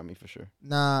laughing at me for sure.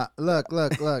 Nah, look.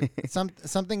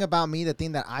 Something about me, the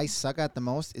thing that I suck at the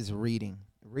most is reading.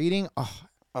 Reading,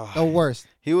 the worst.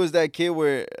 He was that kid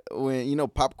when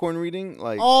popcorn reading,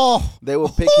 like they will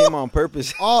pick him on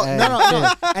purpose. No. And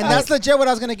that's legit what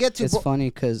I was gonna get to. It's funny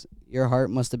because your heart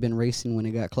must have been racing when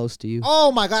it got close to you.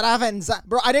 Oh my God, I have anxiety,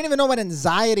 bro. I didn't even know what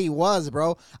anxiety was,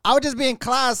 bro. I would just be in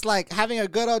class, like having a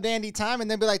good old dandy time,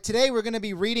 and then be like, "Today we're gonna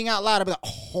be reading out loud." I'd be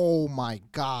like, "Oh my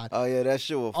God." Oh yeah, that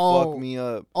shit will fuck me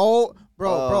up. Oh,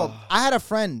 bro. I had a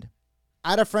friend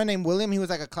named William. He was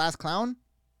like a class clown.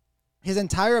 His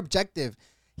entire objective,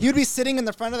 he would be sitting in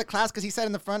the front of the class because he sat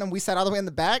in the front and we sat all the way in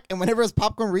the back. And whenever it was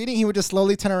popcorn reading, he would just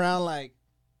slowly turn around like.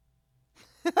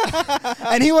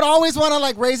 And he would always want to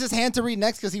like raise his hand to read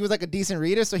next because he was like a decent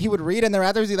reader. So he would read, and then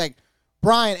afterwards he'd like,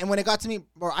 Brian. And when it got to me,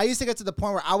 bro, I used to get to the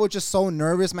point where I was just so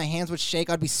nervous, my hands would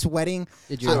shake, I'd be sweating.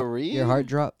 Did your heart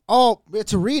drop? Oh,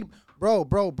 to read,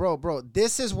 bro.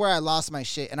 This is where I lost my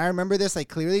shit, and I remember this like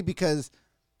clearly because,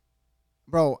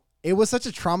 bro, it was such a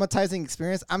traumatizing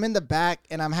experience. I'm in the back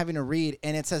and I'm having to read,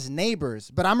 and it says neighbors,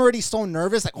 but I'm already so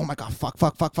nervous, like, oh my God, fuck.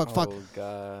 Oh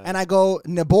God. And I go,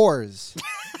 neighbors.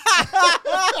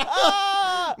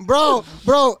 bro.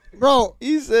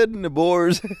 He said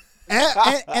neighbors.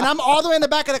 and I'm all the way in the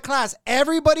back of the class.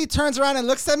 Everybody turns around and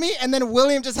looks at me, and then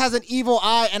William just has an evil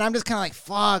eye, and I'm just kind of like,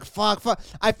 fuck.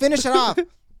 I finish it off.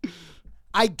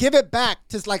 I give it back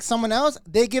to like someone else.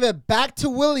 They give it back to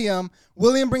William.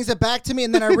 William brings it back to me,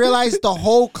 and then I realize the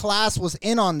whole class was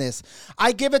in on this.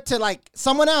 I give it to like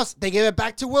someone else. They give it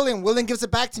back to William. William gives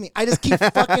it back to me. I just keep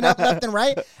fucking up left and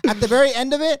right. At the very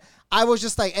end of it, I was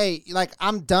just like, hey, like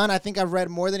I'm done. I think I've read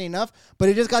more than enough. But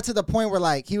it just got to the point where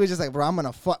like he was just like, bro, I'm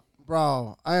gonna fuck.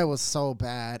 Bro, it was so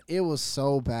bad. It was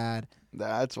so bad.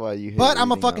 That's why you hate But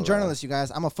I'm a reading fucking out loud. journalist, you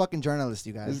guys. I'm a fucking journalist,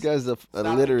 you This guys. guy's a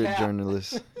literate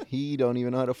journalist. He don't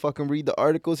even know how to fucking read the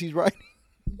articles he's writing.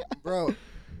 Bro,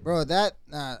 that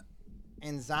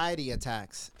Anxiety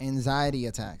attacks. Anxiety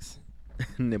attacks.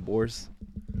 Nibors.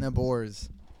 Nabors.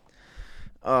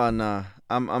 Oh nah.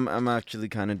 I'm actually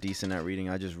kind of decent at reading.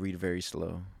 I just read very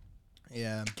slow.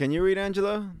 Yeah. Can you read,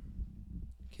 Angela?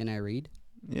 Can I read?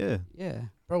 Yeah. Yeah.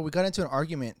 Bro, we got into an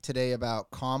argument today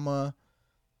about comma.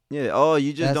 Yeah. Oh,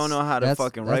 you just don't know how to That's-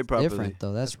 fucking that's write properly. Different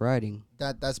though. That's writing.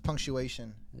 That's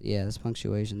punctuation. Yeah, that's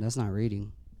punctuation. That's not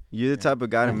reading. You're the type of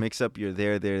guy to Yeah. mix up your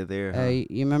there. Huh? Hey,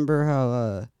 you remember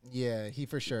how? Yeah, he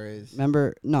for sure is.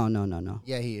 Remember? No.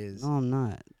 Yeah, he is. No, I'm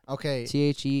not. Okay.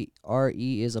 THERE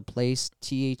is a place.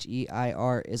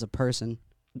 THEIR is a person.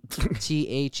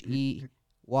 THEY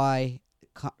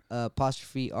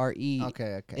apostrophe RE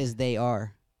Okay. is they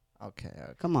are. Okay.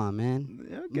 Come on, man.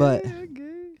 Okay, But-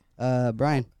 okay.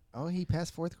 Brian. Oh, he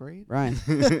passed 4th grade? Brian.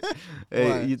 Hey,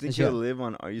 What? you think Yeah. you'll live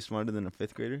on Are You Smarter Than a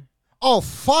 5th Grader? Oh,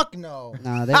 fuck no.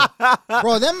 Nah, they.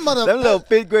 Bro, them mother... Them little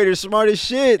 5th graders smart as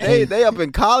shit. They up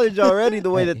in college already. The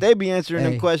way that they be answering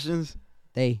them Hey. questions.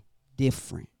 They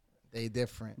different. They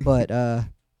different. But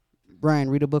Brian,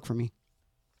 read a book for me.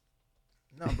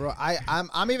 No, bro.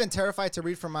 I'm even terrified to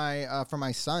read for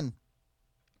my son.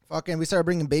 Fucking, we started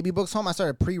bringing baby books home. I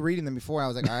started pre-reading them before. I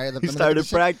was like, all right, let You me look at started this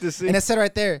shit. practicing. And it said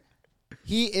right there,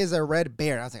 he is a red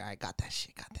bear. I was like, all right, got that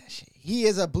shit. He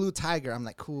is a blue tiger. I'm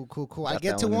like, cool. I Got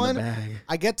get that to one in the one. bag.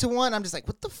 I get to one. I'm just like,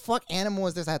 what the fuck animal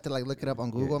is this? I had to like look it up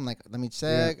on Google. I'm like, let me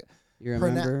check. You Per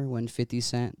remember when 50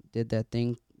 Cent did that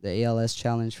thing, the ALS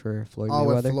challenge for Floyd Oh,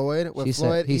 with Mayweather? Floyd. With He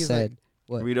Floyd, said, he he's said, like,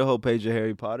 what? Read a whole page of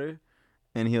Harry Potter,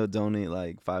 and he'll donate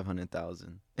like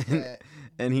 500,000. Yeah.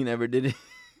 And he never did it.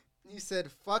 He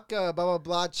said, fuck a blah, blah,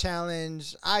 blah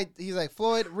challenge. He's like,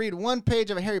 Floyd, read one page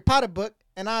of a Harry Potter book,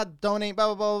 and I donate blah,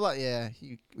 blah, blah, blah. Yeah,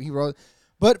 he wrote.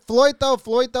 But Floyd, though,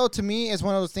 to me, is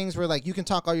one of those things where, like, you can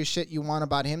talk all your shit you want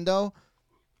about him, though.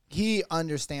 He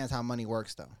understands how money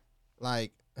works, though.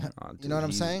 Like, Aw, you know what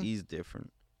I'm saying? He's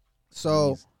different.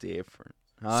 So, He's different.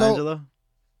 Huh, So- Angela?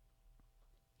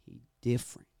 He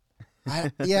different.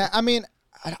 I mean,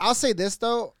 I'll say this,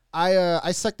 though.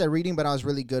 I sucked at reading, but I was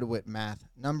really good with math.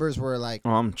 Numbers were like,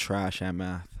 Oh, I'm trash at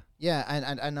math. yeah,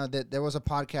 and I know that there was a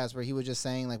podcast where he was just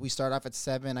saying, like, we start off at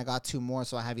 7, I got 2 more,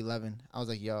 so I have 11. I was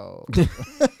like, yo.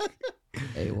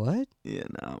 Hey, what? Yeah,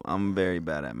 no, I'm very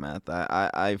bad at math.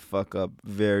 I fuck up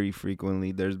very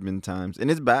frequently. There's been times, and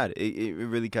it's bad. It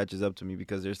really catches up to me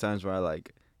because there's times where I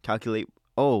like calculate.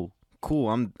 Oh, cool.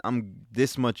 I'm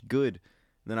this much good.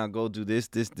 Then I'll go do this,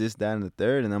 that, and the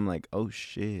third, and I'm like, oh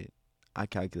shit, I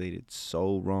calculated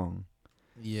so wrong.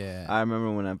 Yeah. I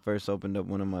remember when I first opened up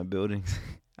one of my buildings,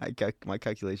 my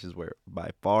calculations were by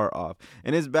far off,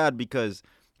 and it's bad because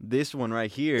this one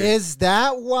right here. Is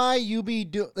that why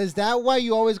is that why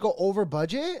you always go over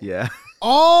budget? Yeah.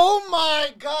 Oh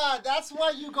my god, that's why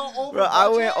you go over Bro, budget? I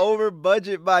went over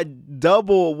budget by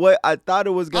double what I thought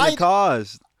it was gonna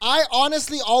cost. I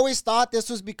honestly always thought this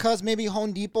was because maybe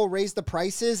Home Depot raised the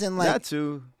prices and like That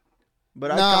too, but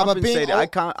Nah, I but being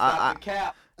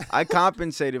compensated. I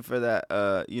compensated for that.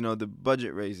 The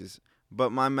budget raises.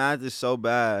 But my math is so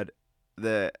bad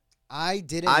that I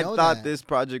didn't I know thought that. this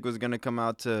project was gonna come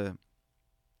out to,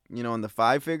 in the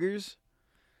 5 figures.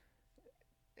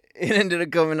 It ended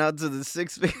up coming out to the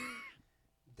 6 figures.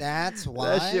 That's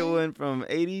why. That shit went from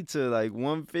 80 to like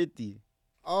 150.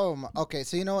 Oh my, okay,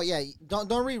 so you know what? Yeah, don't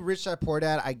read Rich Dad Poor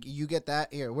Dad. You get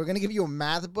that here. We're gonna give you a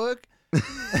math book.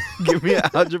 Give me an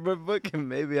algebra book and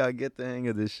maybe I'll get the hang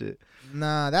of this shit.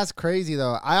 Nah, that's crazy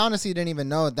though. I honestly didn't even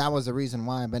know that was the reason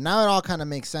why, but now it all kind of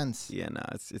makes sense. Yeah, nah,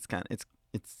 it's kind of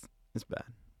it's bad,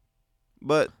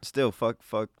 but still,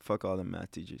 fuck all the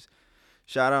math teachers.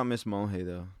 Shout out Miss Monhe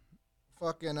though.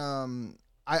 Fucking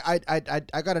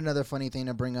I got another funny thing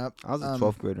to bring up. I was a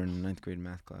 12th grader in a 9th grade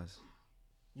math class.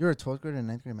 You're a 12th grader in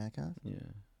 9th grade math class? Yeah,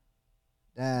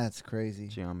 That's crazy.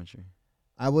 geometry.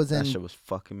 I was That in shit was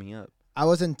fucking me up. I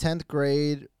was in 10th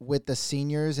grade with the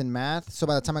seniors in math. So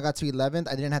by the time I got to 11th,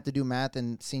 I didn't have to do math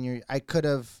in senior. I could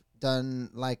have done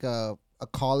like a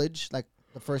college, like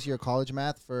the first year of college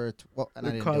math and I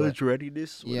didn't do it.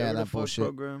 readiness. Yeah, whatever that the fuck bullshit.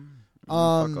 program.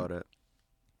 Um, Fuck all that.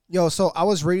 Yo, so I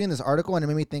was reading this article and it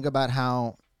made me think about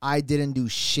how I didn't do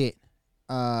shit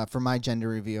for my gender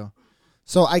reveal.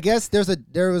 So I guess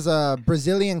there was a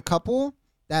Brazilian couple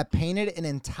that painted an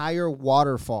entire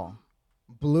waterfall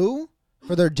blue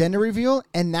for their gender reveal,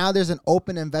 and now there's an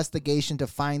open investigation to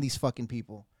find these fucking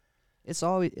people. It's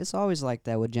always like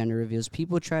that with gender reveals.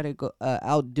 People try to go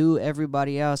outdo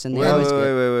everybody else, and they Wait, always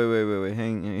get. wait.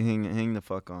 Hang the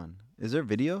fuck on. Is there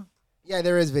video? Yeah,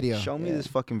 there is video. Show me Yeah. this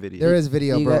fucking video. There is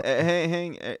video, You bro. got-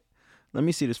 Hang. Let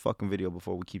me see this fucking video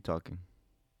before we keep talking.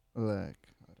 Look.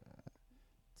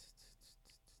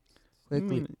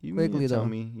 Quickly, You quickly mean to tell though.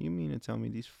 me? You mean to tell me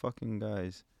these fucking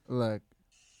guys? Look,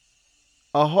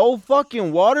 A whole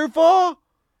fucking waterfall?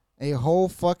 a whole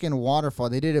fucking waterfall.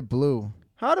 They did it blue.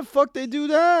 How the fuck they do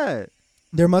that?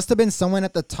 There must have been someone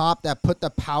at the top that put the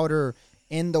powder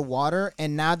in the water,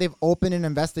 and now they've opened an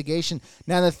investigation.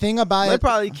 Now the thing about They it,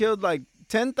 probably killed like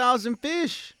 10,000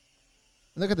 fish.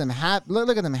 look at them,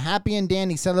 look at them, happy and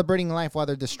dandy, celebrating life while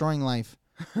they're destroying life.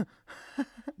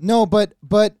 No, but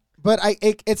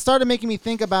it started making me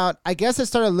think about. I guess it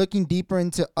started looking deeper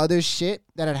into other shit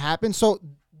that had happened. So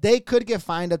they could get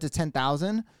fined up to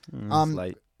 10,000. It's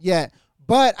like Yeah,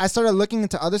 but I started looking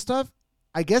into other stuff.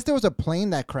 I guess there was a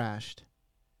plane that crashed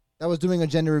that was doing a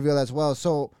gender reveal as well.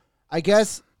 So I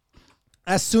guess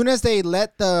as soon as they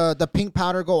let the pink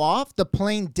powder go off, the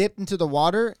plane dipped into the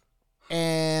water,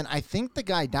 and I think the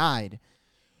guy died.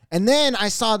 And then I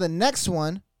saw the next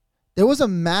one. There was a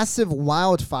massive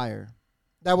wildfire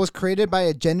that was created by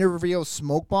a gender reveal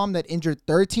smoke bomb that injured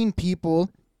 13 people,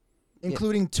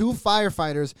 including 2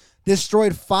 firefighters,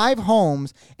 destroyed 5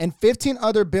 homes and 15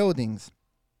 other buildings.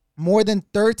 More than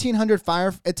 1,300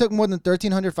 It took more than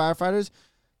 1,300 firefighters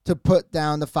to put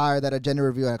down the fire that a gender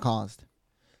reveal had caused.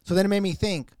 So then it made me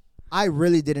think, I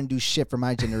really didn't do shit for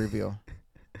my gender reveal.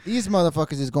 These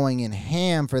motherfuckers is going in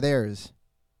ham for theirs.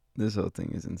 this whole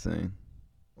thing is insane.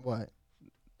 What?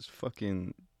 It's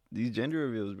fucking these gender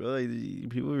reveals, bro. Like,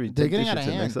 people really They're take this getting out shit of to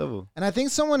the hand. next level. And I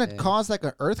think someone had Yeah. caused like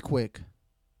an earthquake.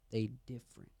 They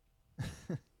different.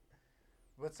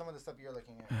 What's some of the stuff you're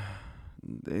looking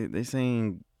at? They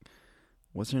saying,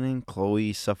 what's her name?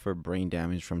 Chloe suffered brain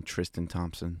damage from Tristan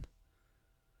Thompson.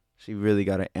 She really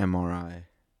got an MRI.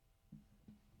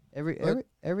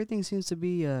 Everything seems to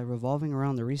be revolving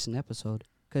around the recent episode.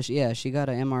 Cause she got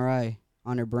an MRI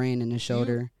on her brain and the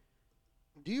shoulder.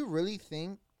 Do you really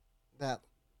think that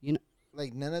You know-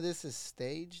 like none of this is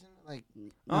staged? Like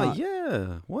Oh Nah.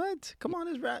 yeah, what? Come on,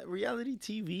 it's reality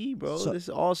TV, bro. So- This is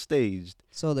all staged.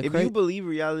 So the If you believe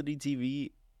reality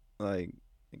TV, like,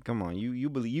 come on, you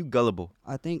believe you gullible.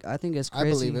 I think it's I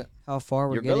crazy believe it. how far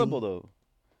we're You're getting. gullible though.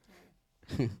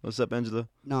 What's up, Angela?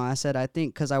 No, I said I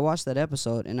think because I watched that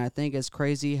episode and I think it's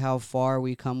crazy how far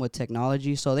we come with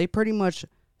technology. So they pretty much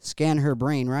scan her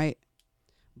brain, right?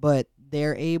 But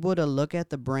they're able to look at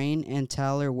the brain and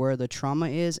tell her where the trauma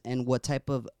is and what type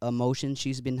of emotion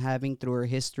she's been having through her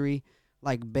history.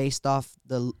 Like based off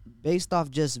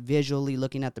just visually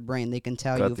looking at the brain, they can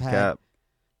tell Cut you've the had. cap.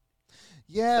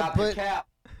 yeah, Stop the but cap.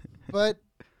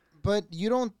 but you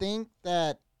don't think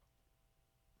that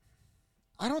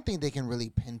I don't think they can really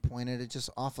pinpoint it. It's just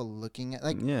off of looking at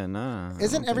like Yeah, nah. I don't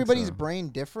isn't think everybody's so. brain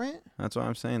different? That's why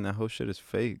I'm saying that whole shit is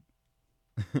fake.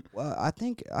 Well, I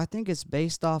think it's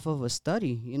based off of a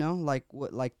study, you know,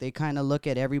 like they kind of look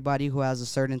at everybody who has a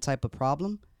certain type of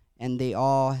problem, and they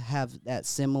all have that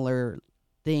similar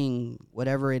thing,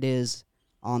 whatever it is,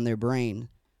 on their brain.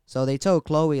 So they told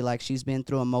Chloe like she's been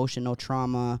through emotional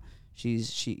trauma.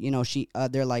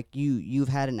 They're like you've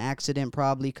had an accident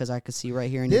probably because I could see right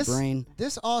here in your brain.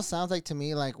 This all sounds like to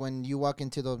me like when you walk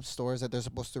into those stores that they're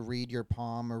supposed to read your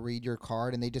palm or read your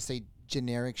card and they just say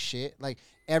generic shit. Like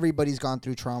everybody's gone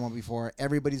through trauma before.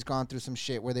 Everybody's gone through some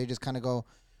shit where they just kind of go,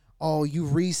 oh, you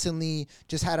recently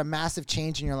just had a massive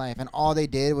change in your life. And all they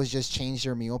did was just change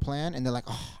their meal plan. And they're like,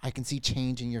 oh, I can see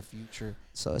change in your future.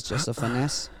 So it's just a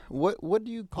finesse. What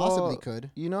do you call? Possibly could.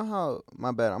 You know how?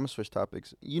 My bad. I'm gonna switch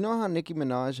topics. You know how Nicki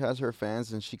Minaj has her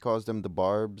fans and she calls them the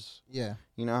Barbs. Yeah.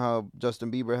 You know how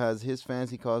Justin Bieber has his fans.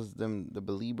 He calls them the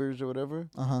Beliebers or whatever.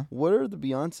 Uh-huh. What are the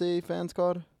Beyonce fans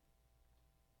called?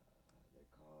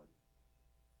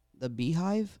 The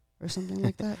Beehive or something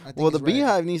like that. I think Well, the he's right.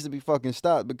 Beehive needs to be fucking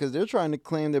stopped because they're trying to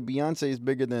claim that Beyonce is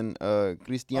bigger than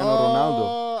Cristiano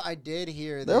oh, Ronaldo. I did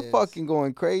hear They're this. fucking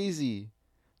going crazy.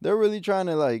 They're really trying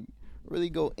to like really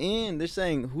go in. They're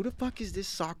saying, "Who the fuck is this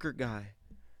soccer guy?"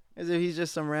 As if he's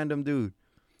just some random dude.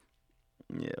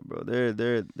 Yeah, bro.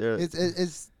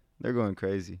 It's They're going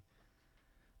crazy.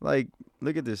 Like,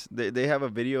 look at this. They have a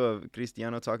video of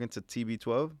Cristiano talking to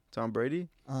TB12, Tom Brady,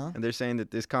 uh-huh. and they're saying that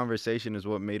this conversation is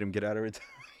what made him get out of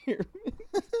retirement.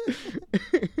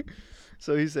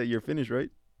 So he said, "You're finished, right?"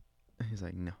 He's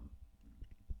like, "No."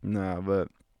 Nah, but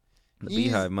the He's-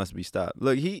 Beehive must be stopped.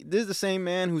 Look, this is the same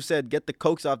man who said, "Get the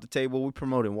cokes off the table. We're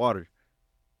promoting water."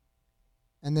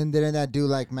 And then didn't that do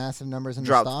like massive numbers in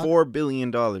Dropped the stock? $4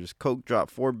 billion. Coke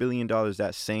dropped $4 billion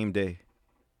that same day.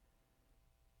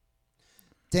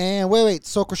 Damn, wait.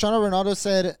 So Cristiano Ronaldo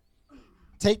said,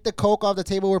 take the Coke off the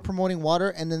table, we're promoting water,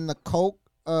 and then the Coke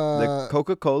The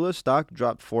Coca-Cola stock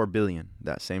dropped $4 billion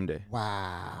that same day.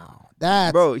 wow.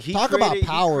 That's Bro, he talk created, about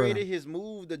power. He created his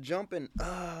move, the jump, and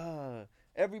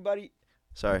everybody.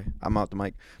 Sorry, I'm out the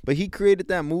mic. But he created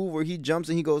that move where he jumps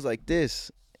and he goes like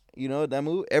this. You know that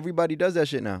move? Everybody does that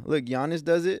shit now. Look, Giannis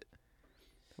does it.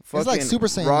 It's like Super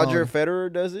Saiyan Roger mode.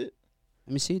 Federer does it.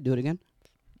 Let me see. Do it again.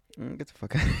 Get the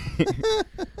fuck out of here.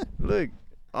 Look,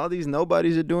 all these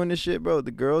nobodies are doing this shit, bro.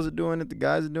 The girls are doing it. The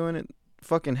guys are doing it.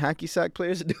 Fucking hacky sack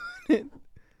players are doing it.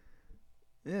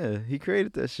 Yeah, he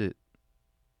created that shit.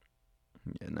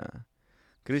 Yeah, nah.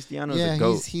 Cristiano's a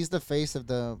goat. he's the face of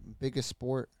the biggest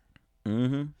sport.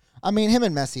 Mm-hmm. I mean, him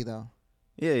and Messi though.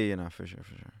 Yeah, nah, for sure.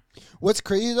 What's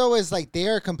crazy though is like they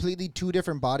are completely two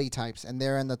different body types, and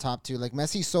they're in the top two. Like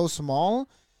Messi's so small,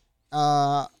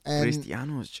 and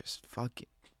Cristiano is just fucking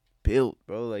built,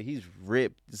 bro. Like he's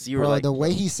ripped. Zero. bro, Like, the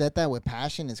way he said that with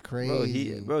passion is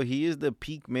crazy. Bro, he is the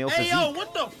peak male physique. Hey, yo,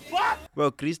 what the fuck?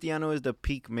 Bro, Cristiano is the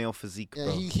peak male physique, bro.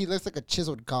 Yeah, he looks like a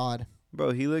chiseled god,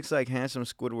 Bro, he looks like handsome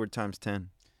Squidward times 10.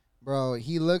 bro.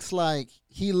 He looks like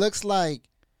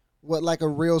what like a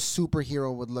real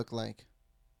superhero would look like.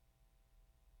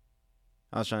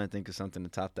 I was trying to think of something to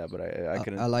top that, but I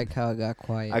couldn't. I like how it got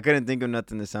quiet. I couldn't think of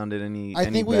nothing that sounded any. I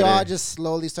think we better. all just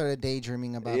slowly started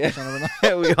daydreaming about Cristiano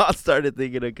Ronaldo. We all started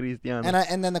thinking of Cristiano.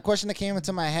 And then the question that came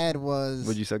into my head was,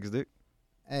 Would you suck his dick?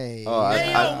 hey, Oh,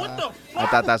 Hey, yo, what the I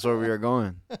thought that's where we were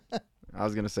going. I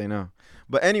was gonna say no,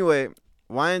 but anyway,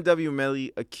 YNW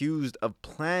Melly accused of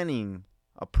planning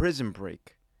a prison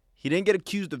break. He didn't get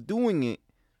accused of doing it.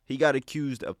 He got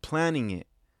accused of planning it.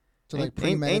 so like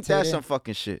Ain't that some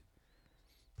fucking shit?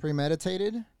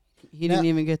 premeditated? He didn't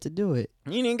even get to do it.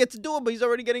 He didn't get to do it, but he's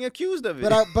already getting accused of it.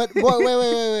 But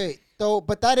wait. Though,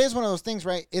 but that is one of those things,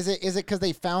 right? Is it because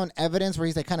they found evidence where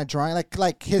he's like kind of drawing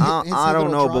like his I don't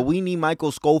know, drawing? but we need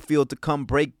Michael Schofield to come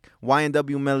break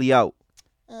YNW Melly out.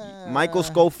 Michael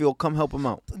Schofield, come help him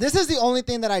out. This is the only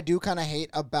thing that I do kind of hate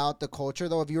about the culture,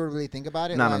 though. If you really think about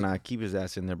it, No. Keep his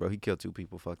ass in there, bro. He killed 2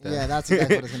 people. Fuck that. Yeah, that's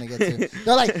exactly what I was gonna get to.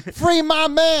 They're like, free my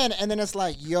man, and then it's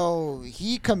like, yo,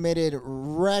 he committed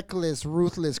reckless,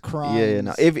 ruthless crimes. Yeah.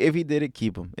 No. If he did it,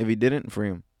 keep him. If he didn't, free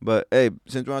him. But hey,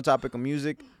 since we're on topic of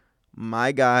music,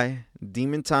 my guy,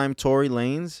 Demon Time, Tory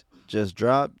Lanez, just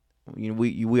dropped. You know,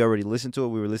 we already listened to it.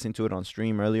 We were listening to it on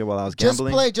stream earlier while I was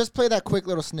gambling. Just play that quick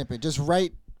little snippet, just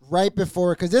right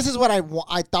before, because this is what I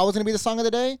thought was gonna be the song of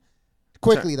the day.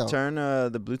 Quickly though, Turn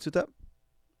the Bluetooth up.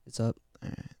 It's up.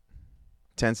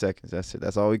 10 seconds. That's it.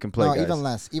 That's all we can play, no,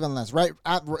 guys. even less. Right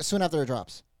soon after it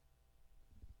drops.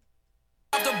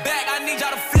 Off the back, I need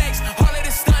y'all to flex. All of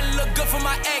this stunting look good for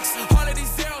my ex. All of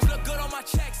these zeros look good on my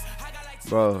checks. I got like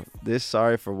Bro, this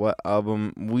Sorry for What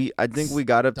album, I think we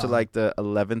got up to Dumb. like the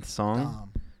 11th song.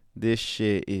 Dumb. This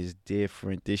shit is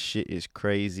different. This shit is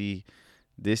crazy.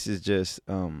 This is just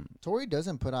Tory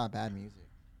doesn't put out bad music.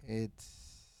 It's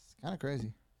kind of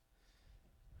crazy.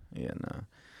 yeah, nah.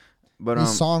 But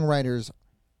These songwriters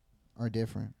are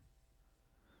different.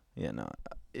 yeah, no.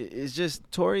 It's just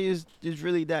Tory is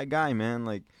really that guy, man.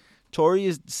 Like Tory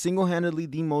is single-handedly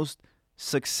the most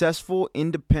successful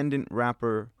independent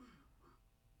rapper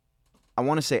I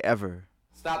want to say ever.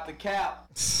 Stop the cap.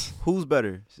 Who's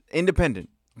better? Independent.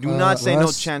 Do not say no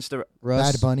Russ. chance to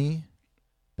Russ.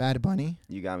 Bad Bunny.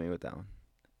 You got me with that one.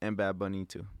 And Bad Bunny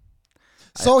too.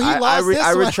 So he lost this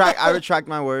I one. retract I retract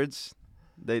my words.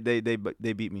 They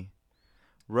beat me.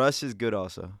 Russ is good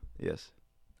also. Yes.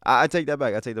 I take that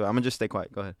back. I'm gonna just stay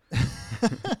quiet. Go ahead.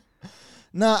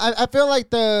 No, I feel like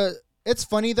it's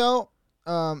funny though.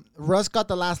 Russ got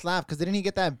the last laugh because didn't he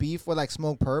get that beef with like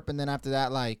Smoke Perp, and then after that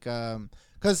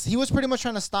because he was pretty much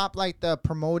trying to stop like the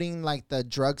promoting like the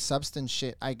drug substance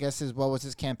shit, I guess is what was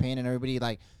his campaign, and everybody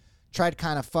like tried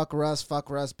kind of fuck Russ,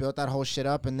 built that whole shit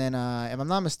up, and then if I'm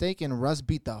not mistaken, Russ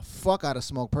beat the fuck out of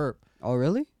Smoke Perp. Oh,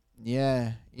 really?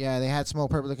 Yeah, they had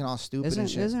Smoke Perp looking all stupid and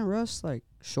shit. Isn't Russ like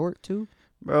short too?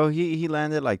 Bro, he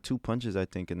landed like 2 punches, I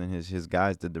think, and then his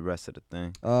guys did the rest of the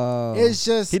thing. It's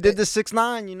just He did the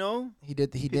 6'9", you know? He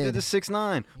did. He did the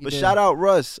 6'9". He But did. shout out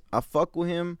Russ. I fuck with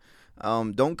him.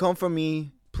 Don't come for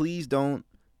me. Please don't.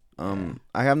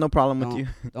 I have no problem with you.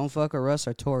 Don't fuck with Russ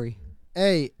or Tory.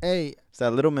 Hey, It's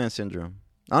that little man syndrome.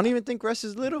 I don't even think Russ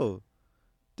is little.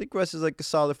 I think Russ is like a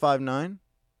solid 5'9",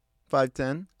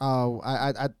 5'10". oh,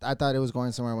 I thought it was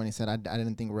going somewhere when he said I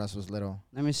didn't think Russ was little.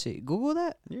 Let me see. Google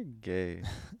that. You're gay.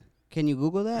 Can you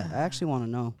Google that? I actually want to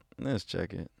know. Let's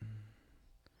check it.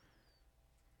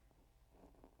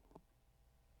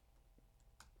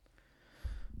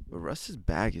 But Russ's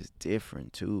bag is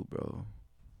different too, bro.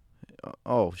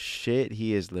 Oh shit,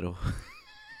 he is little.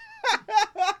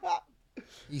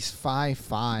 He's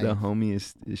 5'5". The homie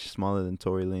is smaller than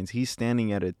Tory Lanez. He's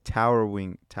standing at a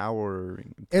towering.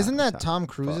 Isn't that Tom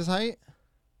Cruise's height?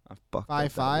 I fucked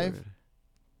up 5'5"? that word.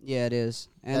 Yeah, it is.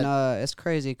 And it's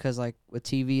crazy because, like, with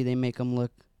TV, they make them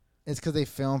look. It's because they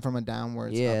film from a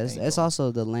downwards. Yeah, up it's angle.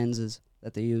 also the lenses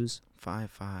that they use.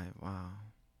 5'5". Wow.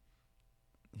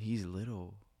 He's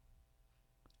little.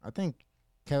 I think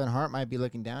Kevin Hart might be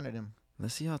looking down at him.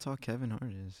 Let's see how tall Kevin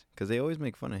Hart is. Because they always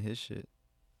make fun of his shit.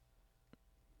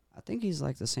 I think he's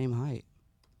like the same height.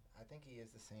 I think he is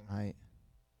the same height.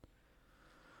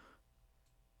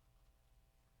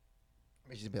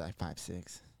 He should be like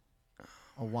 5'6".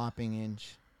 A whopping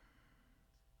inch.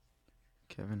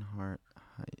 Kevin Hart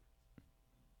height.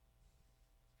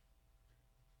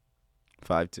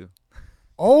 5'2".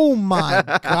 Oh my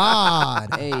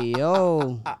God. Hey,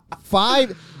 yo.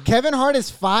 Kevin Hart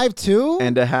is 5'2"?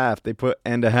 And a half. They put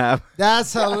and a half.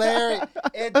 That's hilarious.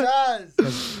 It does.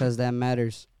 Because that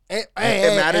matters. It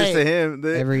matters to him.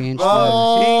 Every inch.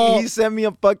 Oh. He sent me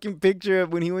a fucking picture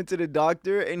of when he went to the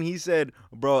doctor and he said,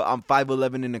 bro, I'm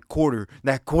 5'11" and a quarter.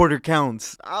 That quarter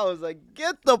counts. I was like,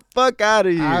 get the fuck out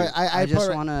of here. I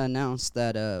just want to announce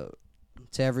that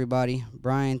to everybody,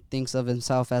 Brian thinks of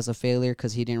himself as a failure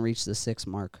because he didn't reach the 6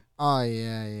 mark. Oh,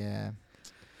 yeah.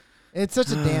 It's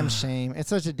such a damn shame. It's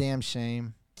such a damn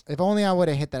shame. If only I would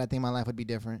have hit that, I think my life would be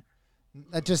different.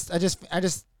 I just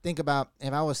think about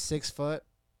if I was 6 foot,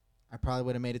 I probably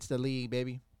would have made it to the league,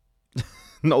 baby.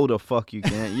 No, the fuck you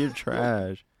can't. You're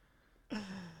trash.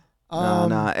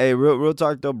 Nah. Hey, real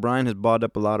talk though. Brian has bought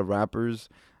up a lot of rappers,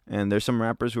 and there's some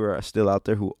rappers who are still out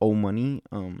there who owe money.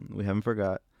 We haven't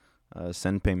forgot.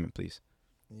 Send payment, please.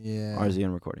 Yeah.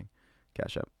 RZN recording.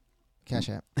 Cash App. Cash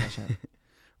App.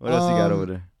 What else you got over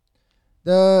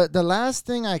there? The last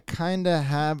thing I kind of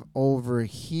have over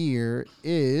here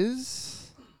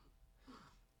is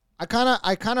I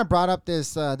kind of brought up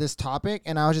this topic,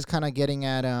 and I was just kind of getting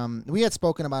at we had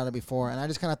spoken about it before, and I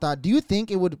just kind of thought, do you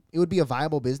think it would be a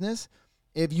viable business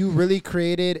if you really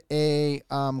created a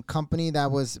company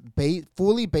that was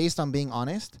fully based on being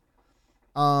honest,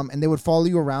 and they would follow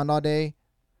you around all day,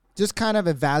 just kind of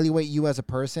evaluate you as a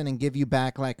person and give you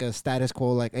back like a status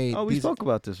quo, like, hey, We spoke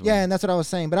about this one. yeah, and that's what I was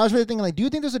saying. But I was really thinking, like, do you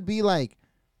think this would be like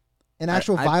an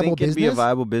actual I viable think business? it'd be a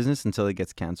viable business until it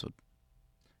gets canceled.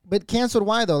 But canceled,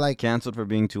 why though? Like, Canceled for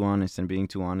being too honest, and being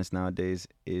too honest nowadays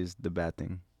is the bad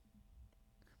thing.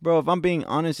 Bro, if I'm being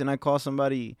honest and I call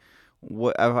somebody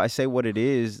if I say what it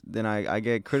is, then I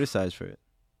get criticized for it.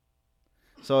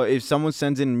 So if someone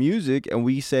sends in music and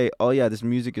we say, oh yeah, this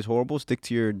music is horrible, stick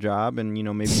to your job, and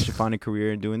maybe you should find a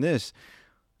career in doing this.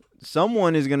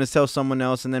 Someone is gonna tell someone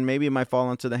else, and then maybe it might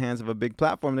fall into the hands of a big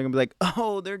platform. They're gonna be like,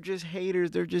 oh, they're just haters,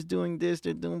 they're just doing this,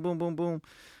 they're doing boom, boom, boom.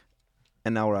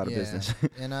 And now we're out of business.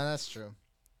 Yeah, no, that's true.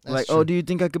 That's like, true. oh, do you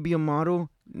think I could be a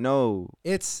model? No,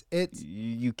 It's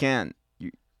you can't.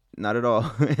 Not at all.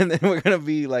 And then we're gonna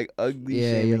be like ugly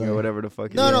shaming or whatever the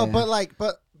fuck. no,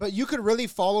 but you could really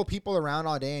follow people around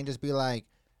all day and just be like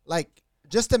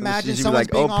just imagine someone's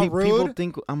being all rude. People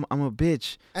think I'm a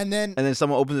bitch, and then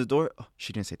someone opens the door. Oh,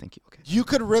 she didn't say thank you. Okay. you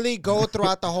could really go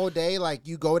throughout the whole day, like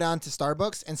you go down to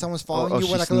Starbucks and someone's following you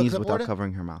she with like a little sneezed without clipboard,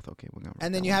 covering her mouth. Okay, we're gonna.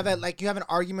 and then you have an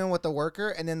argument with the worker,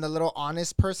 and then the little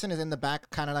honest person is in the back,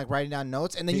 kind of like writing down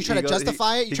notes, and then you try to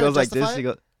justify it. You try to justify it. He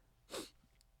goes.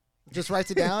 Just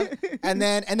writes it down, and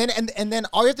then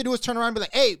all you have to do is turn around and be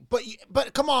like, "Hey,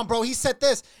 but come on, bro, he said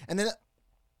this," and then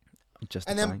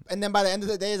by the end of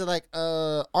the day, they're like,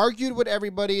 argued with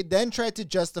everybody, then tried to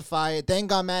justify it, then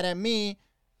got mad at me,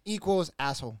 equals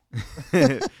asshole.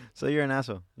 So you're an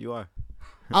asshole. You are.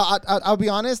 I'll be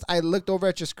honest. I looked over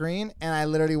at your screen, and I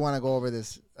literally want to go over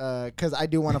this because I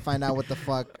do want to find out what the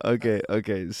fuck.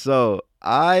 Okay. So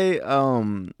I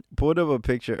pulled up a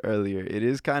picture earlier. It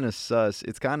is kind of sus.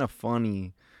 It's kind of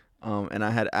funny. And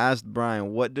I had asked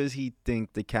Brian, what does he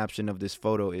think the caption of this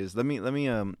photo is? Let me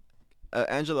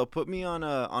Angelo, put me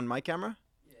on my camera.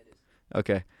 Yeah, it is.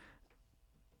 Okay.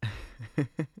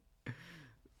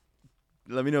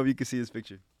 Let me know if you can see this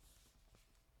picture.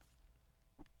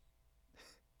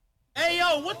 Hey,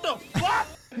 yo, what the fuck?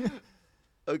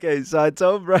 Okay, so I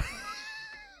told Brian,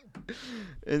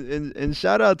 and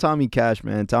shout out Tommy Cash,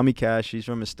 man. Tommy Cash, he's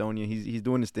from Estonia. He's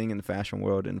doing his thing in the fashion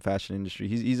world and fashion industry.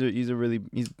 He's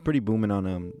pretty booming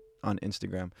on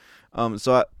Instagram.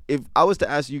 So if I was to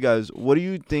ask you guys, what do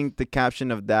you think the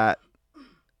caption of that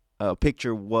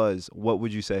picture was? What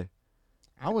would you say?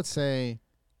 I would say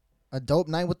a dope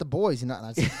night with the boys.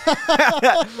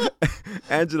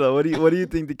 Angela, what do you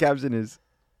think the caption is?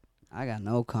 I got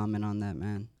no comment on that,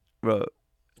 man. Bro,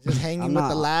 just hanging with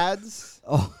the lads.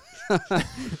 Oh.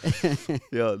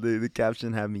 Yo, the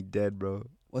caption had me dead, bro.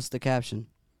 What's the caption?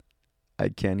 I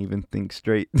can't even think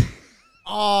straight.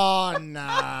 Oh,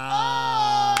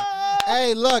 nah.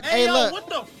 Hey, look. Hey, yo, what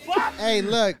the fuck? Hey,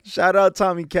 look. Shout out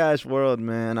Tommy Cash World,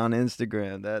 man, on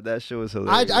Instagram. That shit was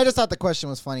hilarious. I just thought the question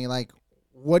was funny. Like,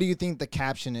 what do you think the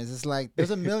caption is? It's like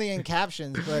there's a million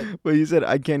captions, but But he said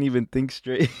I can't even think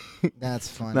straight. that's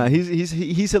funny. Nah,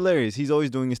 he's hilarious. He's always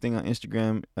doing his thing on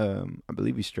Instagram. I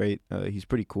believe he's straight. He's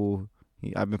pretty cool.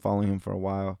 I've been following him for a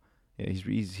while. Yeah,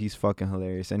 he's fucking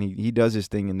hilarious, and he does his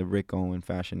thing in the Rick Owen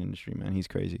fashion industry, man. He's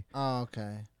crazy. Oh,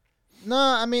 okay. No,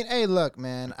 I mean, hey, look,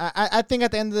 man. I think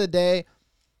at the end of the day,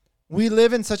 we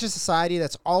live in such a society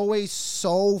that's always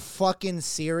so fucking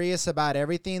serious about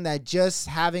everything that just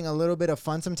having a little bit of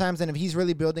fun sometimes. And if he's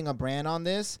really building a brand on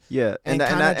this, Yeah, and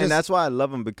kinda just- that's why I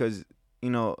love him, because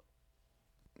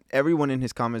everyone in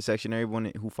his comment section,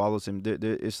 everyone who follows him,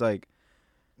 it's like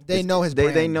they know his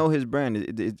brand. They know his brand.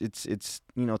 It's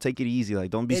take it easy. Like,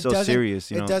 don't be It so doesn't-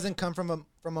 serious. It doesn't come from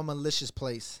a malicious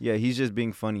place. Yeah, he's just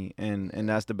being funny, and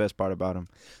that's the best part about him.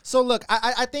 So look,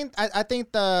 I think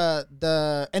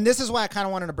the and this is why I kind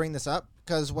of wanted to bring this up,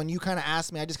 because when you kind of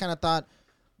asked me, I just kind of thought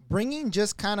bringing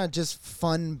just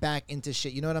fun back into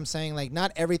shit. You know what I'm saying? Like,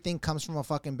 not everything comes from a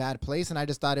fucking bad place, and I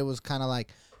just thought it was kind of like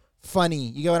funny.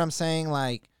 You get what I'm saying?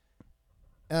 Like,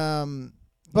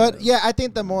 but yeah, I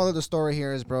think the moral of the story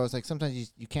here is, bro, it's like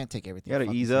sometimes you can't take everything. You gotta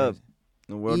fucking ease up. serious.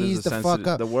 The world Ease is a the fuck sensitive.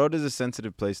 up. The world is a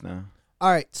sensitive place now. All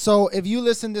right, so if you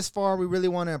listen this far, we really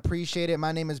want to appreciate it.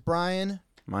 My name is Brian.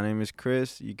 My name is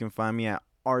Chris. You can find me at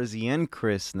RZN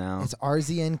Chris now. It's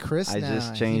RZN Chris I now.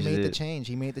 just changed He made the it. change.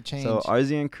 He made the change. So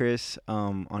RZN Chris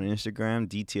on Instagram,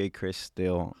 DTA Chris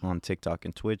still on TikTok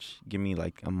and Twitch. Give me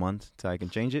like a month till I can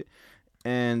change it.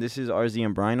 And this is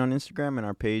RZN Brian on Instagram, and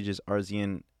our page is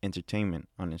RZN Entertainment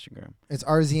on Instagram. It's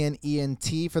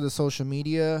RZNENT for the social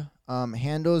media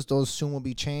handles. Those soon will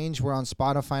be changed. We're on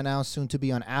Spotify now, soon to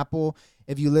be on Apple.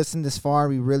 If you listen this far,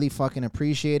 we really fucking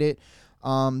appreciate it.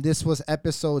 This was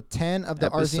episode 10 of the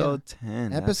Episode RZN. 10.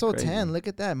 That's Episode crazy. 10. Look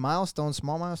at that. Milestone,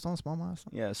 small milestone, small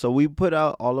milestone. Yeah, so we put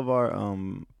out all of our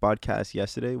podcasts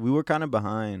yesterday. We were kind of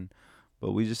behind,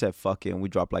 but we just said fuck it, and we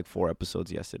dropped like 4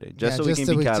 episodes yesterday. Just so we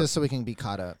can be caught up. Just so we can be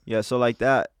caught up. Yeah, so like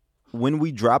that, when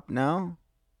we drop now,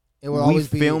 It will we always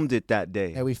be. filmed it that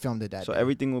day. Yeah, we filmed it that So day.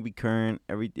 everything will be current.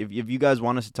 If you guys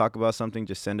want us to talk about something,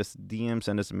 just send us a DM,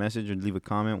 send us a message, or leave a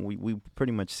comment. We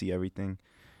pretty much see everything.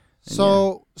 And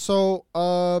So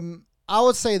I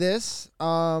would say this.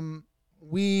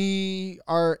 We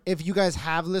are, if you guys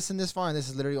have listened this far, and this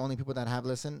is literally only people that have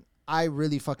listened, I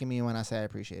really fucking mean when I say I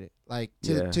appreciate it. Like,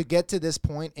 to get to this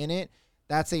point in it,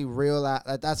 that's a real,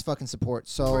 that's fucking support.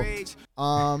 So,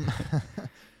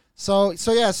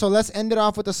 so let's end it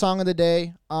off with the song of the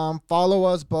day. Follow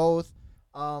us both.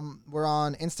 We're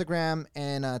on Instagram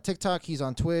and TikTok. He's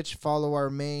on Twitch. Follow our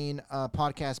main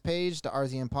podcast page, the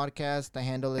RZN Podcast. The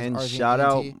handle is And RZN shout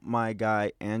out ENT. my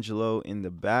guy Angelo in the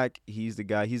back. He's the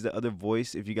guy. He's the other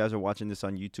voice. If you guys are watching this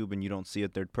on YouTube and you don't see a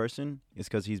third person, it's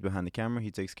because he's behind the camera.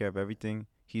 He takes care of everything.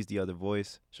 He's the other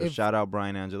voice. So shout out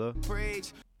Brian Angelo.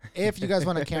 If you guys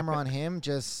want a camera on him,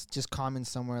 just comment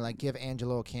somewhere. Like, give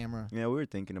Angelo a camera. Yeah, we were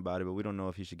thinking about it, but we don't know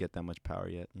if he should get that much power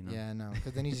yet. You know? Yeah, no,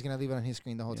 because then he's just gonna leave it on his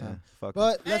screen the whole Yeah, time. fuck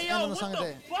But let's end on the song of the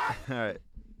day. him. All right.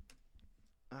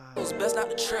 It's best not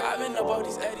to trip. I've been up all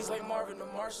these 80s like Marvin the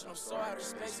Martian. I'm so out of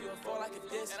space, you fall like a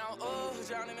disc. And I'm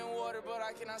drowning in water, but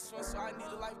I cannot swim, so I need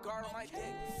a lifeguard on my dick.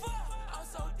 I'm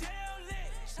so dead.